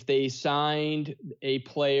 If they signed a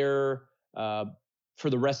player for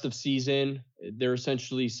the rest of season, they're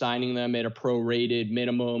essentially signing them at a prorated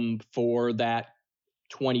minimum for that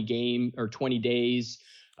 20 days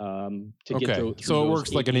to get through. So it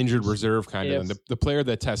works like an injured reserve kind of. And the player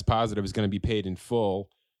that tests positive is going to be paid in full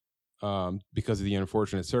because of the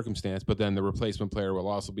unfortunate circumstance, but then the replacement player will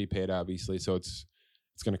also be paid, obviously. So it's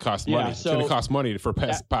going to cost money. It's going to cost money for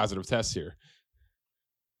positive tests here.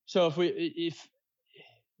 So if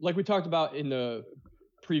like we talked about in the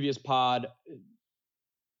previous pod,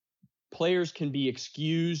 players can be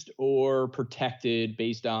excused or protected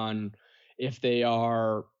based on if they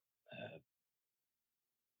are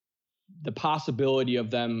the possibility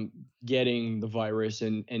of them getting the virus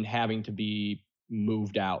and having to be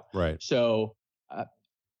moved out. Right. So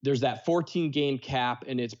there's that 14-game cap,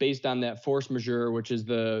 and it's based on that force majeure, which is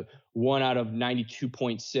the 1 out of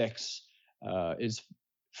 92.6 is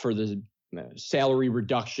for the salary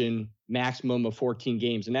reduction maximum of 14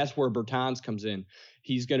 games. And that's where Bertans comes in.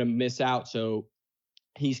 He's going to miss out. So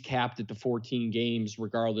he's capped at the 14 games,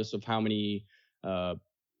 regardless of how many,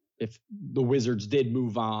 if the Wizards did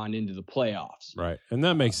move on into the playoffs. Right. And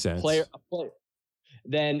that makes sense.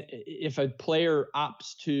 Then if a player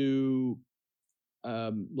opts to,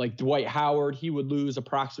 like Dwight Howard, he would lose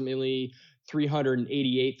approximately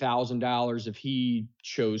 $388,000 if he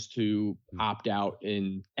chose to opt out.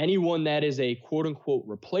 And anyone that is a quote unquote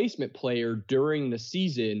replacement player during the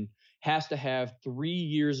season has to have 3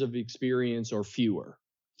 years of experience or fewer.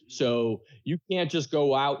 So you can't just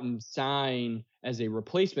go out and sign as a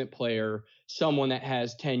replacement player someone that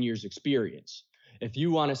has 10 years experience. If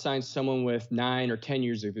you want to sign someone with 9 or 10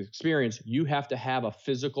 years of experience, you have to have a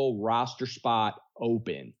physical roster spot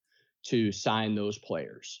open to sign those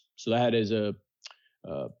players. So that is a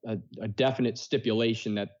definite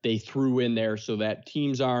stipulation that they threw in there so that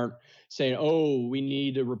teams aren't saying, oh, we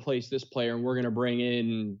need to replace this player and we're going to bring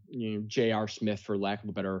in J.R. Smith, for lack of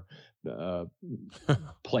a better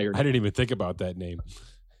player. I didn't even think about that name.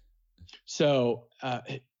 So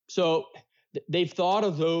they've thought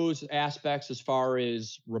of those aspects as far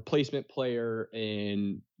as replacement player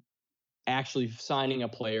and actually signing a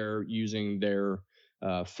player using their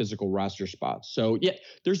physical roster spots. So yeah,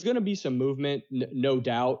 there's going to be some movement, no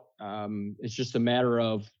doubt. It's just a matter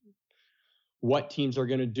of what teams are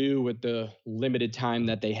going to do with the limited time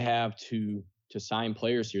that they have to sign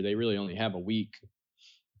players here. They really only have a week.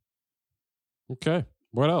 Okay.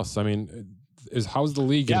 What else? I mean, how's the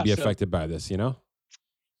league going to be affected by this,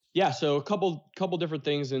 Yeah, so a couple different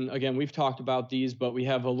things. And again, we've talked about these, but we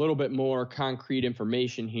have a little bit more concrete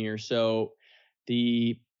information here. So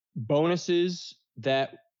the bonuses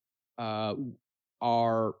that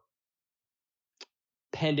are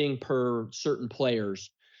pending per certain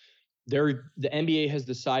players, the NBA has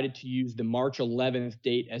decided to use the March 11th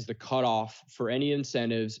date as the cutoff for any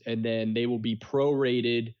incentives, and then they will be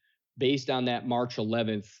prorated based on that March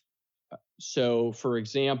 11th. So, for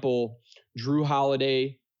example, Drew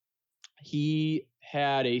Holiday, he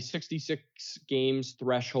had a 66 games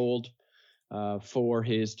threshold for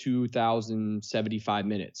his 2,075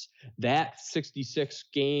 minutes. That 66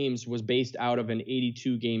 games was based out of an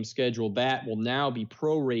 82 game schedule. That will now be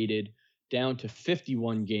prorated down to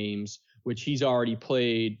 51 games, which he's already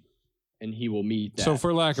played, and he will meet that. So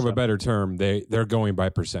for lack of a better term, they're going by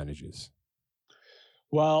percentages.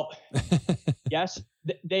 Well, yes,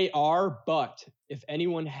 they are. But if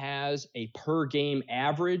anyone has a per game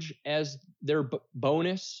average as their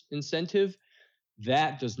bonus incentive,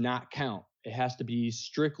 that does not count. It has to be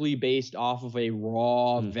strictly based off of a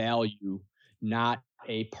raw value, not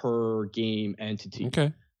a per game entity.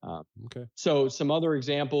 Okay. Okay. So some other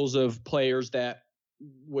examples of players that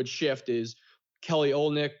would shift is Kelly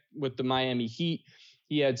Olynyk with the Miami Heat.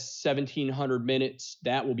 He had 1,700 minutes.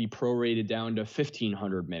 That will be prorated down to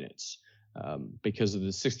 1,500 minutes because of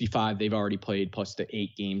the 65 they've already played plus the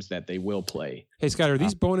 8 games that they will play. Hey, Scott, are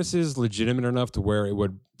these bonuses legitimate enough to where it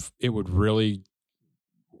would really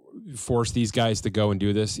force these guys to go and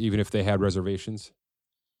do this, even if they had reservations?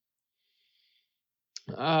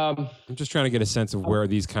 I'm just trying to get a sense of where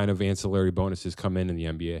these kind of ancillary bonuses come in the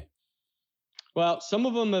NBA. Well, some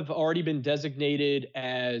of them have already been designated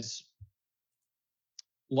as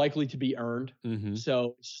likely to be earned. Mm-hmm.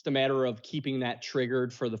 So it's just a matter of keeping that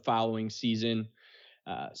triggered for the following season.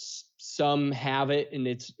 Some have it, and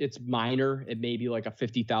it's minor. It may be like a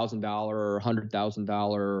 $50,000 or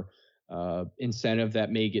 $100,000 incentive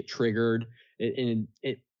that may get triggered.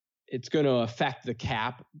 It's going to affect the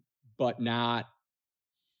cap, but not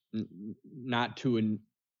to a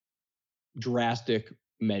drastic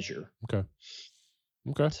measure. Okay.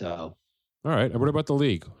 So. All right. What about the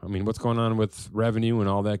league? I mean, what's going on with revenue and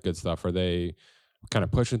all that good stuff? Are they kind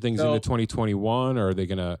of pushing things into 2021, or are they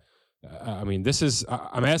going to? I mean,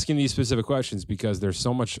 I'm asking these specific questions because there's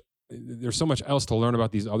so much else to learn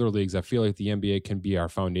about these other leagues. I feel like the NBA can be our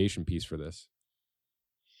foundation piece for this.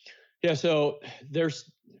 Yeah. So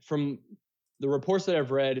there's, from the reports that I've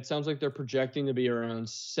read, it sounds like they're projecting to be around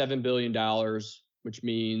 $7 billion, which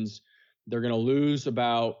means they're going to lose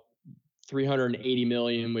about $380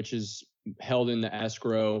 million, which is held in the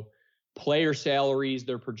escrow. Player salaries,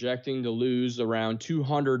 they're projecting to lose around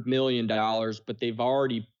 $200 million, but they've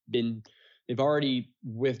already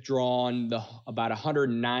withdrawn about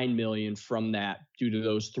 $109 million from that due to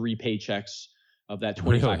those 3 paychecks of that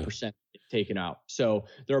 25% taken out. So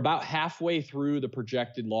they're about halfway through the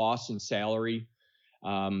projected loss in salary.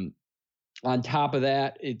 On top of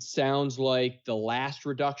that, it sounds like the last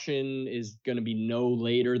reduction is going to be no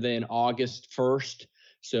later than August 1st.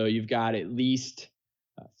 So you've got at least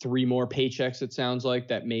 3 more paychecks, it sounds like,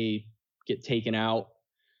 that may get taken out.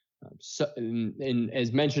 And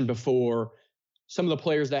as mentioned before, some of the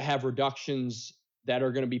players that have reductions that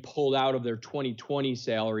are going to be pulled out of their 2020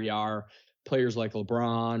 salary are players like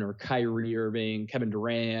LeBron or Kyrie Irving, Kevin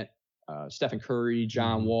Durant, Stephen Curry,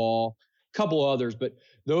 John Wall, a couple others. But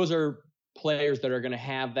those are players that are going to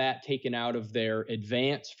have that taken out of their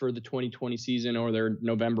advance for the 2020 season or their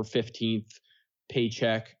November 15th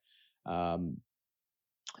paycheck.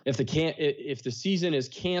 If the season is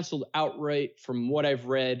canceled outright, from what I've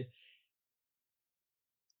read,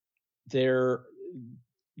 their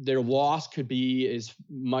loss could be as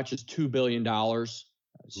much as $2 billion.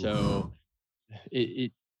 So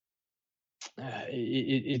it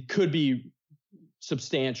could be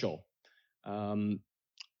substantial.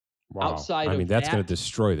 Wow. I mean, that's going to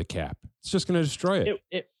destroy the cap. It's just going to destroy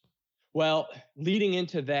it. Well, leading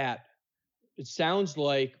into that, it sounds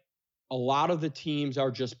like a lot of the teams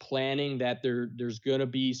are just planning that there's going to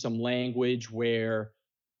be some language where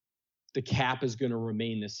the cap is going to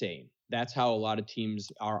remain the same. That's how a lot of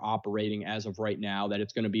teams are operating as of right now, that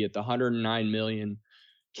it's going to be at the $109 million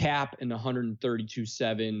cap and the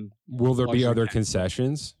 $132.7. Will there be other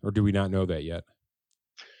concessions, or do we not know that yet?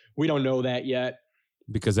 We don't know that yet.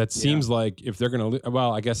 Because that seems like if they're going to,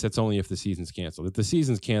 well, I guess that's only if the season's canceled. If the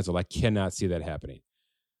season's canceled, I cannot see that happening.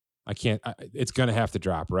 It's going to have to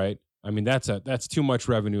drop, right? I mean, that's too much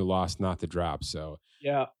revenue lost not to drop. So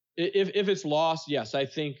yeah, if it's lost, yes, I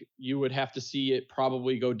think you would have to see it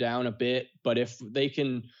probably go down a bit. But if they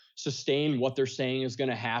can sustain what they're saying is going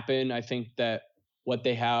to happen, I think that what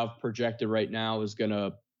they have projected right now is going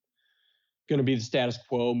to be the status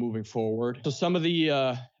quo moving forward. So some of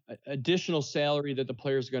the additional salary that the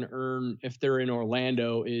players are going to earn if they're in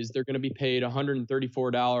Orlando is they're going to be paid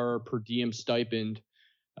 $134 per diem stipend.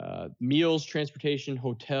 Meals, transportation,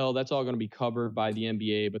 hotel, that's all going to be covered by the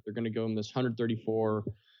NBA, but they're going to give them this $134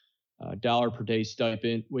 per day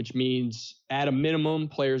stipend, which means at a minimum,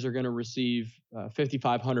 players are going to receive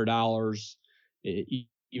 $5,500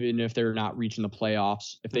 even if they're not reaching the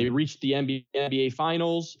playoffs. If they reach the NBA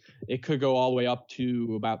finals, it could go all the way up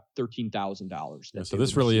to about $13,000. Yeah, so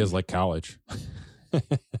this really is like college.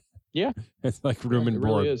 Yeah. It's like room and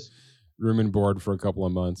board. Really is. Room and board for a couple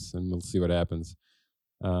of months, and we'll see what happens.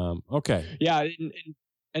 Okay. Yeah,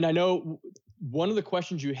 and I know one of the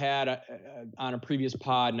questions you had on a previous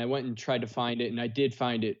pod, and I went and tried to find it, and I did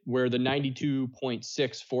find it, where the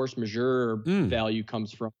 92.6 force majeure value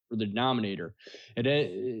comes from for the denominator. And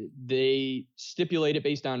they stipulate it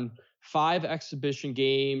based on 5 exhibition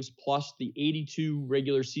games plus the 82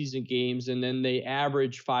 regular season games, and then they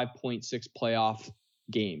average 5.6 playoff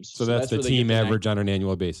games. So that's the team average on an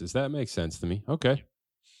annual basis. That makes sense to me. Okay.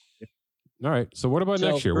 All right. So what about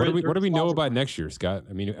next year? What do we know about next year, Scott?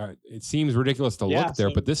 I mean, it seems ridiculous to look there,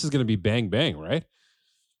 but this is going to be bang, bang, right?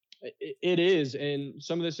 It is. And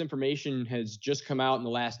some of this information has just come out in the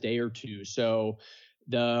last day or two. So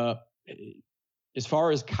as far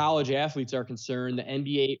as college athletes are concerned, the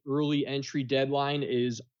NBA early entry deadline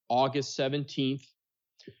is August 17th.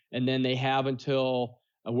 And then they have until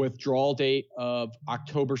a withdrawal date of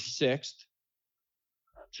October 6th.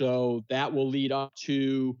 So that will lead up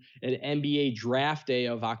to an NBA draft day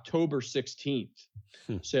of October 16th.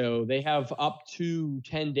 So they have up to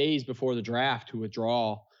 10 days before the draft to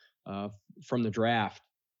withdraw from the draft.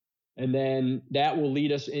 And then that will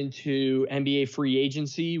lead us into NBA free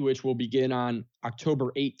agency, which will begin on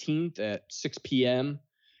October 18th at 6 p.m.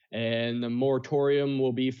 And the moratorium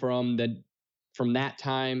will be from that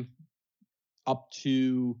time up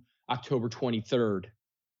to October 23rd.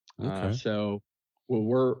 Okay. So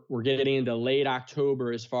we're getting into late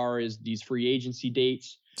October as far as these free agency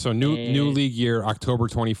dates. So new league year, October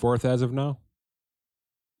 24th as of now?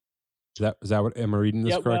 Is that what, am I reading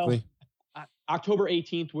this correctly? Well, October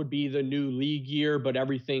 18th would be the new league year, but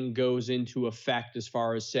everything goes into effect as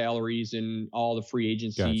far as salaries and all the free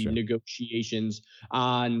agency negotiations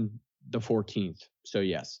on the 14th. So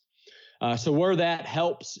yes. So where that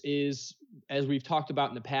helps is, as we've talked about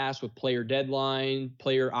in the past with player deadline,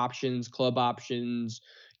 player options, club options,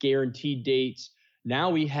 guaranteed dates. Now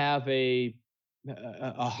we have a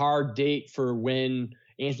hard date for when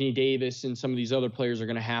Anthony Davis and some of these other players are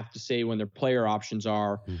going to have to say when their player options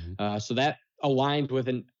are. So that aligns with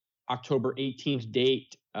an October 18th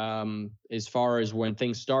date as far as when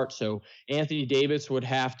things start. So Anthony Davis would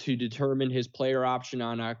have to determine his player option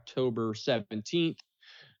on October 17th.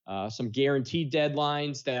 Some guaranteed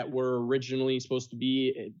deadlines that were originally supposed to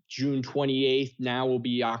be June 28th now will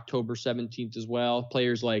be October 17th as well.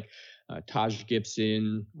 Players like Taj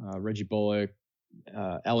Gibson, Reggie Bullock,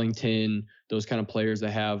 Ellington, those kind of players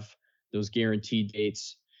that have those guaranteed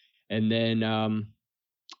dates. And then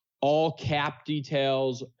all cap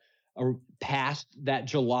details are past that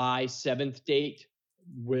July 7th date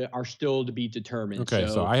are still to be determined. Okay,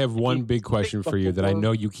 so I have one big question for you that I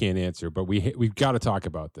know you can't answer, but we've got to talk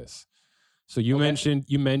about this. So you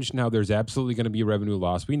mentioned how there's absolutely going to be revenue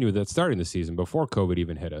loss. We knew that starting the season before COVID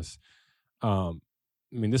even hit us. I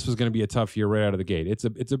mean, this was going to be a tough year right out of the gate. It's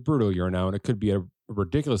a brutal year now, and it could be a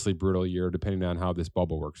ridiculously brutal year depending on how this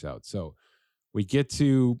bubble works out. So we get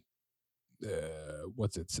to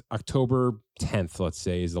October 10th, let's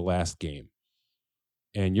say, is the last game,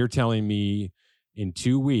 and you're telling me in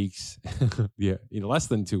 2 weeks, in less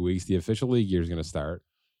than 2 weeks, the official league year is going to start.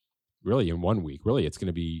 Really, in 1 week. Really, it's going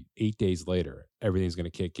to be 8 days later. Everything's going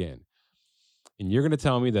to kick in. And you're going to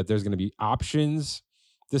tell me that there's going to be options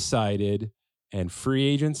decided and free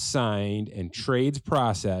agents signed and trades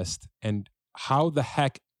processed. And how the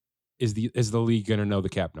heck is the league going to know the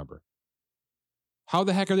cap number? How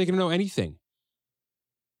the heck are they going to know anything?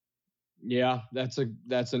 Yeah, that's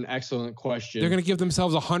an excellent question. They're going to give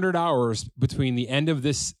themselves 100 hours between the end of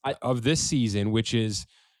this season, which is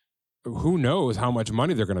who knows how much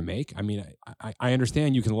money they're going to make. I mean, I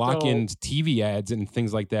understand you can lock in TV ads and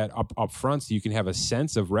things like that up front so you can have a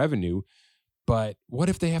sense of revenue. But what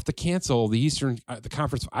if they have to cancel the the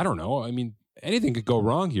conference? I don't know. I mean, anything could go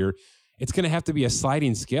wrong here. It's going to have to be a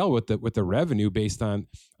sliding scale with the revenue based on,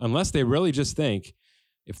 unless they really just think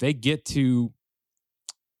if they get to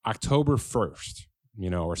October 1st,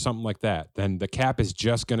 or something like that, then the cap is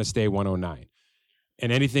just going to stay 109.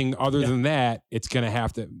 And anything other than that, it's going to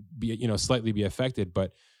have to be, slightly be affected.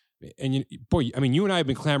 But, you and I have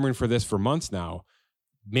been clamoring for this for months now.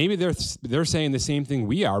 Maybe they're saying the same thing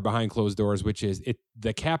we are behind closed doors, which is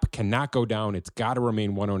the cap cannot go down. It's got to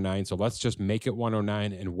remain 109. So let's just make it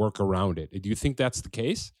 109 and work around it. Do you think that's the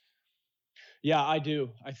case? Yeah, I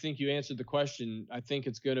do. I think you answered the question. I think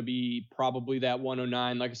it's going to be probably that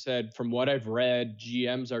 109. Like I said, from what I've read,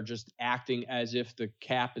 GMs are just acting as if the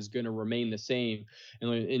cap is going to remain the same.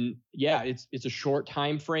 And yeah, it's a short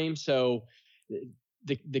time frame, so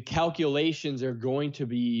the calculations are going to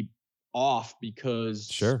be off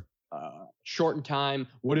because shortened time.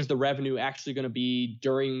 What is the revenue actually going to be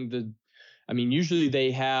during usually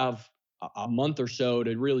they have a month or so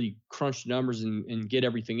to really crunch the numbers and get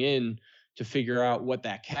everything in to figure out what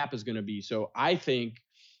that cap is going to be. So I think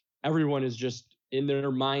everyone is just in their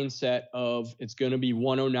mindset of it's going to be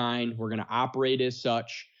 109. We're going to operate as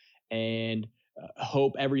such and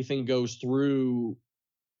hope everything goes through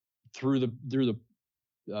the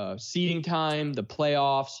seeding time, the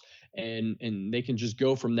playoffs, and they can just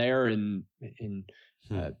go from there and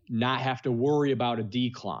not have to worry about a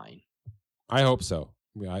decline. I hope so.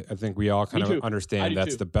 I think we all kind of understand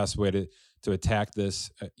that's the best way to attack this,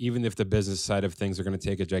 even if the business side of things are going to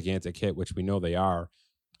take a gigantic hit, which we know they are.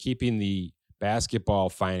 Keeping the basketball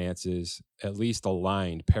finances at least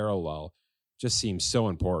aligned, parallel, just seems so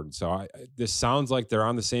important. So this sounds like they're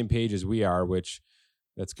on the same page as we are, which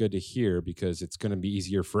that's good to hear because it's going to be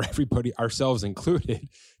easier for everybody, ourselves included,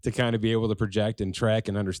 to kind of be able to project and track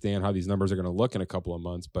and understand how these numbers are going to look in a couple of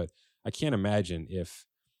months. But I can't imagine if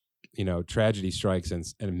tragedy strikes and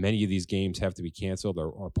many of these games have to be canceled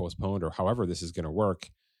or postponed or however this is going to work.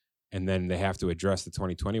 And then they have to address the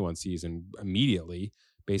 2021 season immediately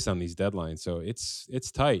based on these deadlines. So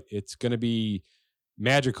it's tight. It's going to be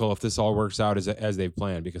magical if this all works out as they've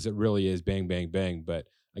planned, because it really is bang, bang, bang. But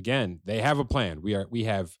again, they have a plan. We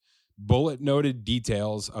have bullet noted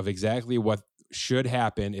details of exactly what should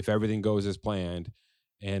happen if everything goes as planned.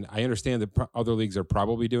 And I understand that other leagues are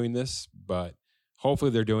probably doing this, but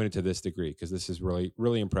hopefully they're doing it to this degree, because this is really,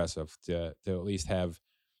 really impressive to at least have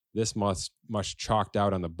this much chalked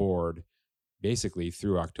out on the board basically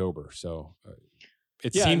through October. So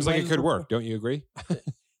it seems like it could work. Don't you agree?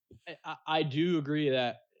 I do agree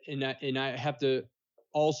that, and I have to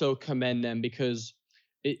also commend them, because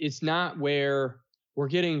it's not where we're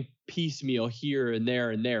getting piecemeal here and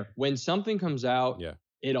there and there. When something comes out,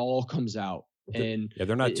 it all comes out. And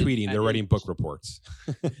they're not tweeting, they're writing book reports.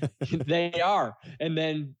 They are. And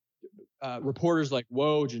then reporters like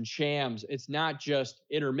Woj and Shams, it's not just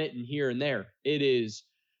intermittent here and there. It is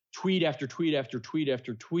tweet after tweet after tweet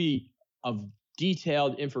after tweet of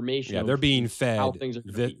detailed information. Yeah, they're being fed how things are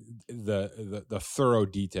the thorough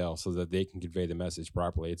detail so that they can convey the message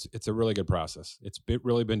properly. It's a really good process. It's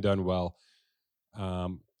really been done well.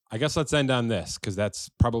 I guess let's end on this, because that's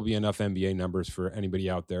probably enough NBA numbers for anybody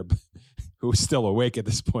out there who's still awake at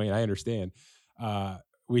this point. I understand.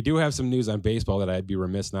 We do have some news on baseball that I'd be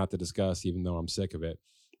remiss not to discuss, even though I'm sick of it.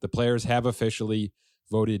 The players have officially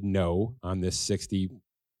voted no on this 60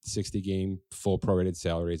 game full prorated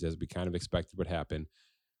salaries, as we kind of expected would happen,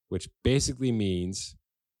 which basically means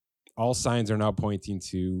all signs are now pointing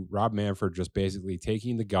to Rob Manfred just basically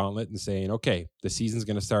taking the gauntlet and saying, okay, the season's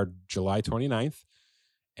going to start July 29th,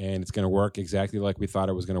 and it's going to work exactly like we thought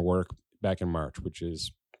it was going to work back in March, which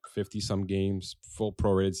is 50-some games, full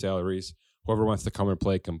prorated salaries. Whoever wants to come and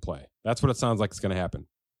play can play. That's what it sounds like is going to happen.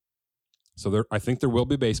 So I think there will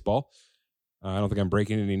be baseball. I don't think I'm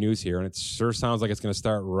breaking any news here, and it sure sounds like it's going to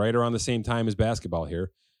start right around the same time as basketball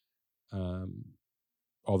here,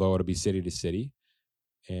 although it'll be city to city.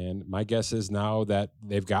 And my guess is now that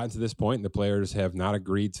they've gotten to this point and the players have not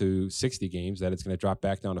agreed to 60 games, that it's going to drop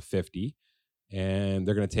back down to 50, and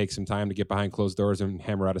they're going to take some time to get behind closed doors and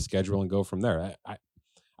hammer out a schedule and go from there. I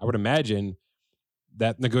would imagine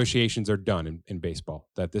that negotiations are done in baseball,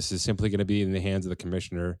 that this is simply going to be in the hands of the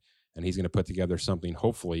commissioner, and he's going to put together something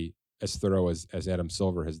hopefully as thorough as Adam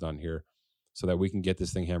Silver has done here, so that we can get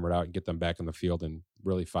this thing hammered out and get them back on the field in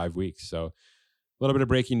really 5 weeks. So a little bit of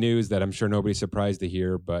breaking news that I'm sure nobody's surprised to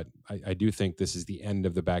hear, but I do think this is the end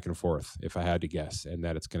of the back and forth, if I had to guess, and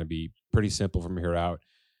that it's going to be pretty simple from here out.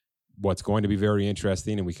 What's going to be very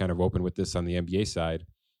interesting, and we kind of open with this on the NBA side,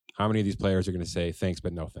 how many of these players are going to say thanks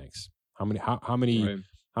but no thanks? How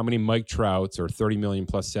many Mike Trouts or 30 million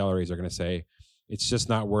plus salaries are going to say it's just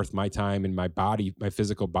not worth my time and my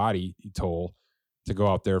physical body toll to go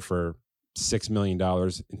out there for $6 million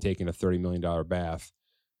and taking a $30 million bath,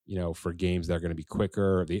 for games that are going to be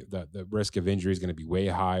quicker. The risk of injury is going to be way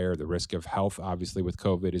higher. The risk of health, obviously, with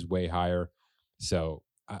COVID is way higher. So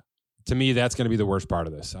to me, that's going to be the worst part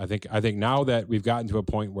of this. I think now that we've gotten to a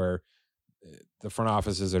point where the front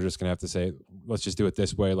offices are just going to have to say, let's just do it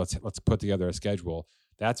this way. Let's put together a schedule.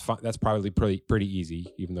 That's fine. That's probably pretty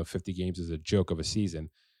easy, even though 50 games is a joke of a season.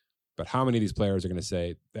 But how many of these players are going to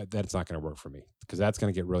say that's not going to work for me? Because that's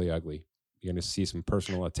going to get really ugly. You're going to see some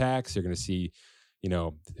personal attacks. You're going to see,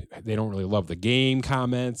 they don't really love the game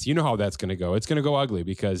comments. You know how that's going to go. It's going to go ugly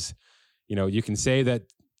because, you can say that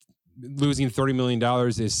losing $30 million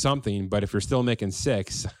is something, but if you're still making $6 million,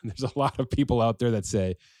 there's a lot of people out there that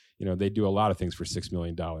say, they do a lot of things for $6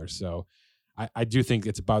 million. So I do think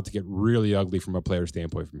it's about to get really ugly from a player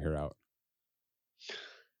standpoint from here out.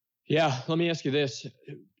 Yeah. Let me ask you this.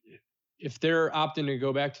 If they're opting to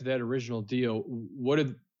go back to that original deal,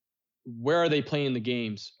 where are they playing the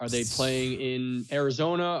games? Are they playing in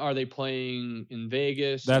Arizona? Are they playing in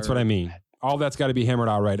Vegas? That's what I mean. All that's got to be hammered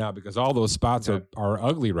out right now because all those spots are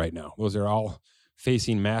ugly right now. Those are all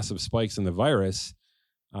facing massive spikes in the virus.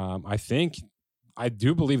 I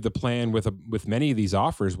do believe the plan with many of these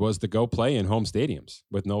offers was to go play in home stadiums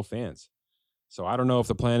with no fans. So I don't know if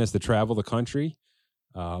the plan is to travel the country,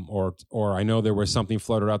 or I know there was something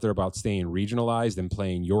floated out there about staying regionalized and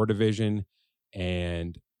playing your division,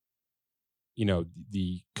 and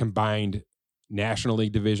the combined National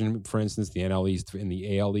League division, for instance, the NL East and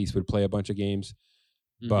the AL East would play a bunch of games.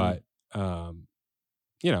 Mm-hmm. But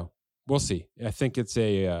we'll see. I think it's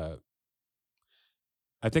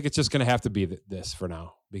just going to have to be this for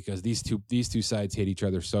now because these two sides hate each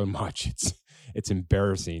other so much. It's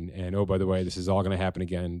embarrassing. And oh, by the way, this is all going to happen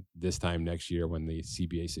again this time next year when the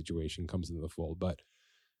CBA situation comes into the fold. But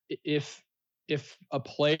if a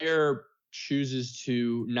player chooses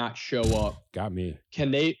to not show up,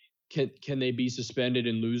 can they be suspended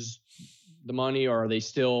and lose the money, or are they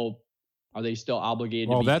still obligated?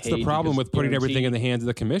 Well, to be that's paid the problem with putting everything in the hands of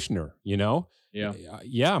the commissioner.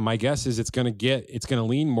 Yeah. My guess is it's going to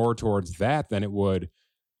lean more towards that than it would,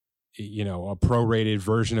 a prorated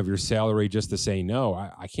version of your salary just to say no.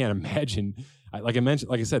 I can't imagine. Like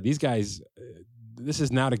I said, these guys, this is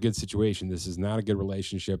not a good situation. This is not a good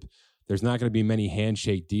relationship. There's not going to be many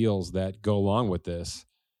handshake deals that go along with this.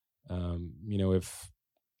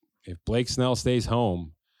 If Blake Snell stays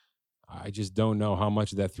home, I just don't know how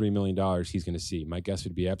much of that $3 million he's going to see. My guess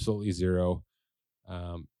would be absolutely zero.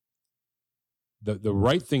 The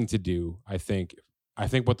right thing to do, I think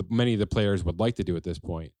what many of the players would like to do at this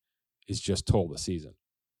point is just toll the season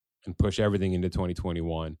and push everything into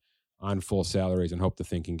 2021 on full salaries and hope the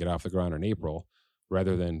thing can get off the ground in April,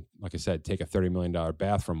 rather than, like I said, take a $30 million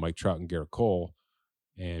bath from Mike Trout and Garrett Cole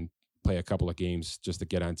and play a couple of games just to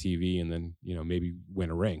get on TV and then, maybe win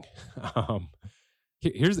a ring. I'll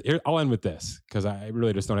end with this because I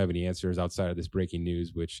really just don't have any answers outside of this breaking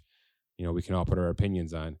news, which, we can all put our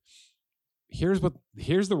opinions on. Here's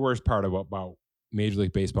the worst part about Major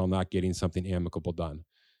League Baseball not getting something amicable done.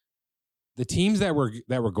 the teams that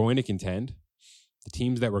were going to contend, the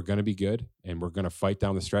teams that were going to be good and were going to fight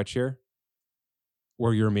down the stretch here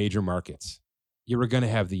were your major markets. You were going to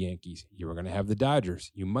have the Yankees. You were going to have the Dodgers.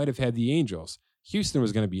 You might have had the Angels. Houston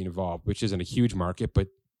was going to be involved, which isn't a huge market, but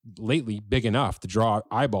lately big enough to draw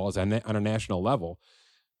eyeballs on a national level.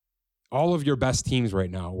 All of your best teams right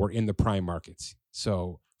now were in the prime markets.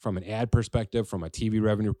 So from an ad perspective, from a TV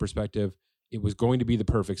revenue perspective, it was going to be the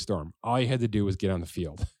perfect storm. All you had to do was get on the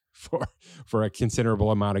field for a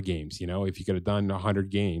considerable amount of games. You know, if you could have done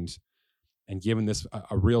 100 games and given this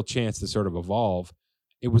a real chance to sort of evolve,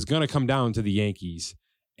 it was going to come down to the Yankees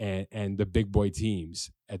and the big boy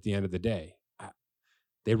teams at the end of the day.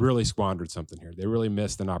 They really squandered something here. They really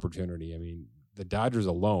missed an opportunity. I mean, the Dodgers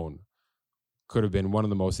alone could have been one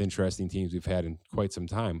of the most interesting teams we've had in quite some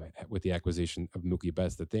time with the acquisition of Mookie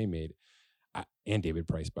Betts that they made, and David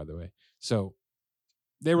Price, by the way. So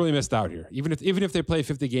they really missed out here. Even if they play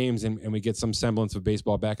 50 games and we get some semblance of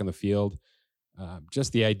baseball back on the field,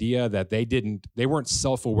 just the idea that they weren't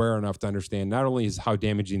self-aware enough to understand not only how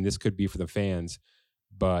damaging this could be for the fans,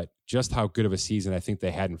 but just how good of a season I think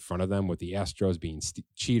they had in front of them with the Astros being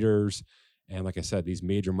cheaters. And like I said, these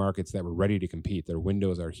major markets that were ready to compete, their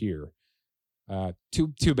windows are here.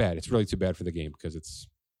 Too bad. It's really too bad for the game because it's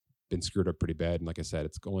been screwed up pretty bad. And like I said,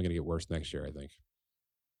 it's only going to get worse next year, I think.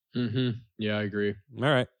 Mm-hmm. Yeah, I agree. All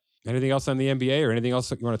right. Anything else on the NBA or anything else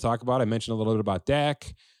that you want to talk about? I mentioned a little bit about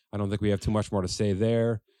Dak. I don't think we have too much more to say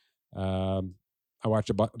there. I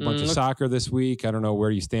watched a bunch of soccer this week. I don't know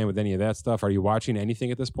where you stand with any of that stuff. Are you watching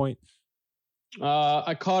anything at this point?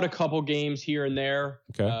 I caught a couple games here and there,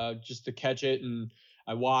 just to catch it. And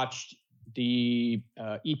I watched the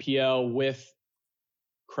EPL with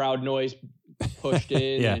crowd noise pushed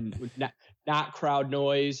in and not crowd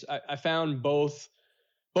noise. I found both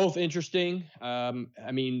interesting.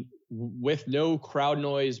 I mean, with no crowd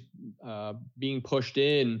noise being pushed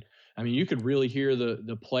in, I mean, you could really hear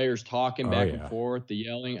the players talking back and forth, the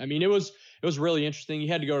yelling. I mean, it was really interesting. You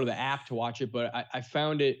had to go to the app to watch it, but I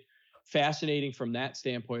found it fascinating from that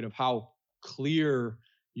standpoint of how clear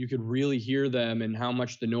you could really hear them and how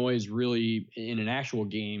much the noise really in an actual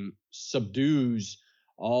game subdues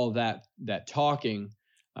all of that talking.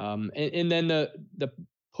 And then the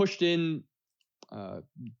pushed in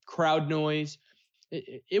crowd noise,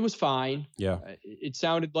 it was fine. Yeah. It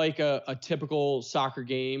sounded like a typical soccer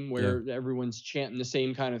game where everyone's chanting the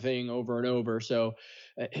same kind of thing over and over. So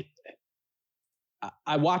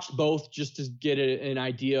I watched both just to get an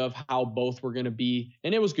idea of how both were going to be.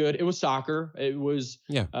 And it was good. It was soccer. It was,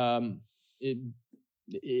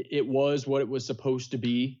 it was what it was supposed to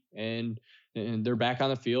be. And they're back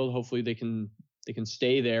on the field. Hopefully they can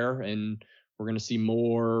stay there, and we're going to see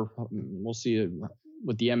more. We'll see it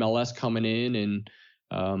with the MLS coming in. And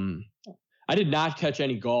I did not catch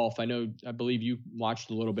any golf. I believe you watched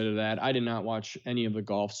a little bit of that. I did not watch any of the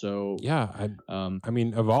golf. So I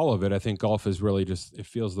mean, of all of it, I think golf is really it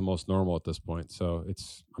feels the most normal at this point. So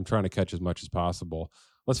I'm trying to catch as much as possible.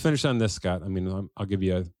 Let's finish on this, Scott. I mean, I'll give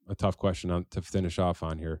you a tough question to finish off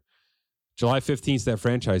on here. July 15th, that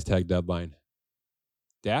franchise tag deadline.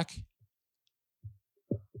 Dak?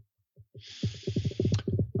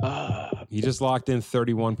 He just locked in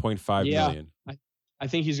 $31.5 million. I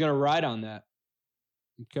think he's going to ride on that.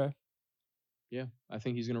 Okay. Yeah, I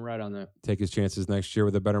think he's going to ride on that. Take his chances next year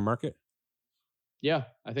with a better market? Yeah,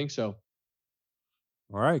 I think so.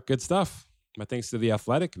 All right, good stuff. My thanks to The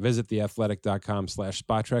Athletic. Visit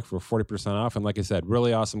theathletic.com/SpotTrack for 40% off. And like I said,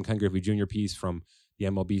 really awesome Ken Griffey Jr. piece from the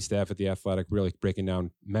MLB staff at The Athletic, really breaking down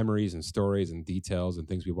memories and stories and details and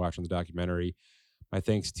things we watched in the documentary. My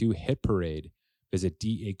thanks to Hit Parade. Visit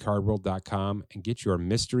dacardworld.com and get your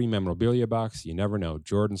mystery memorabilia box. You never know.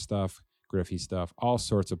 Jordan stuff, Griffey stuff, all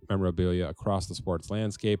sorts of memorabilia across the sports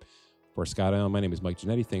landscape. For Scott Allen, my name is Mike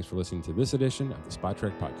Giannetti. Thanks for listening to this edition of the Spot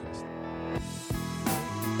Trek Podcast.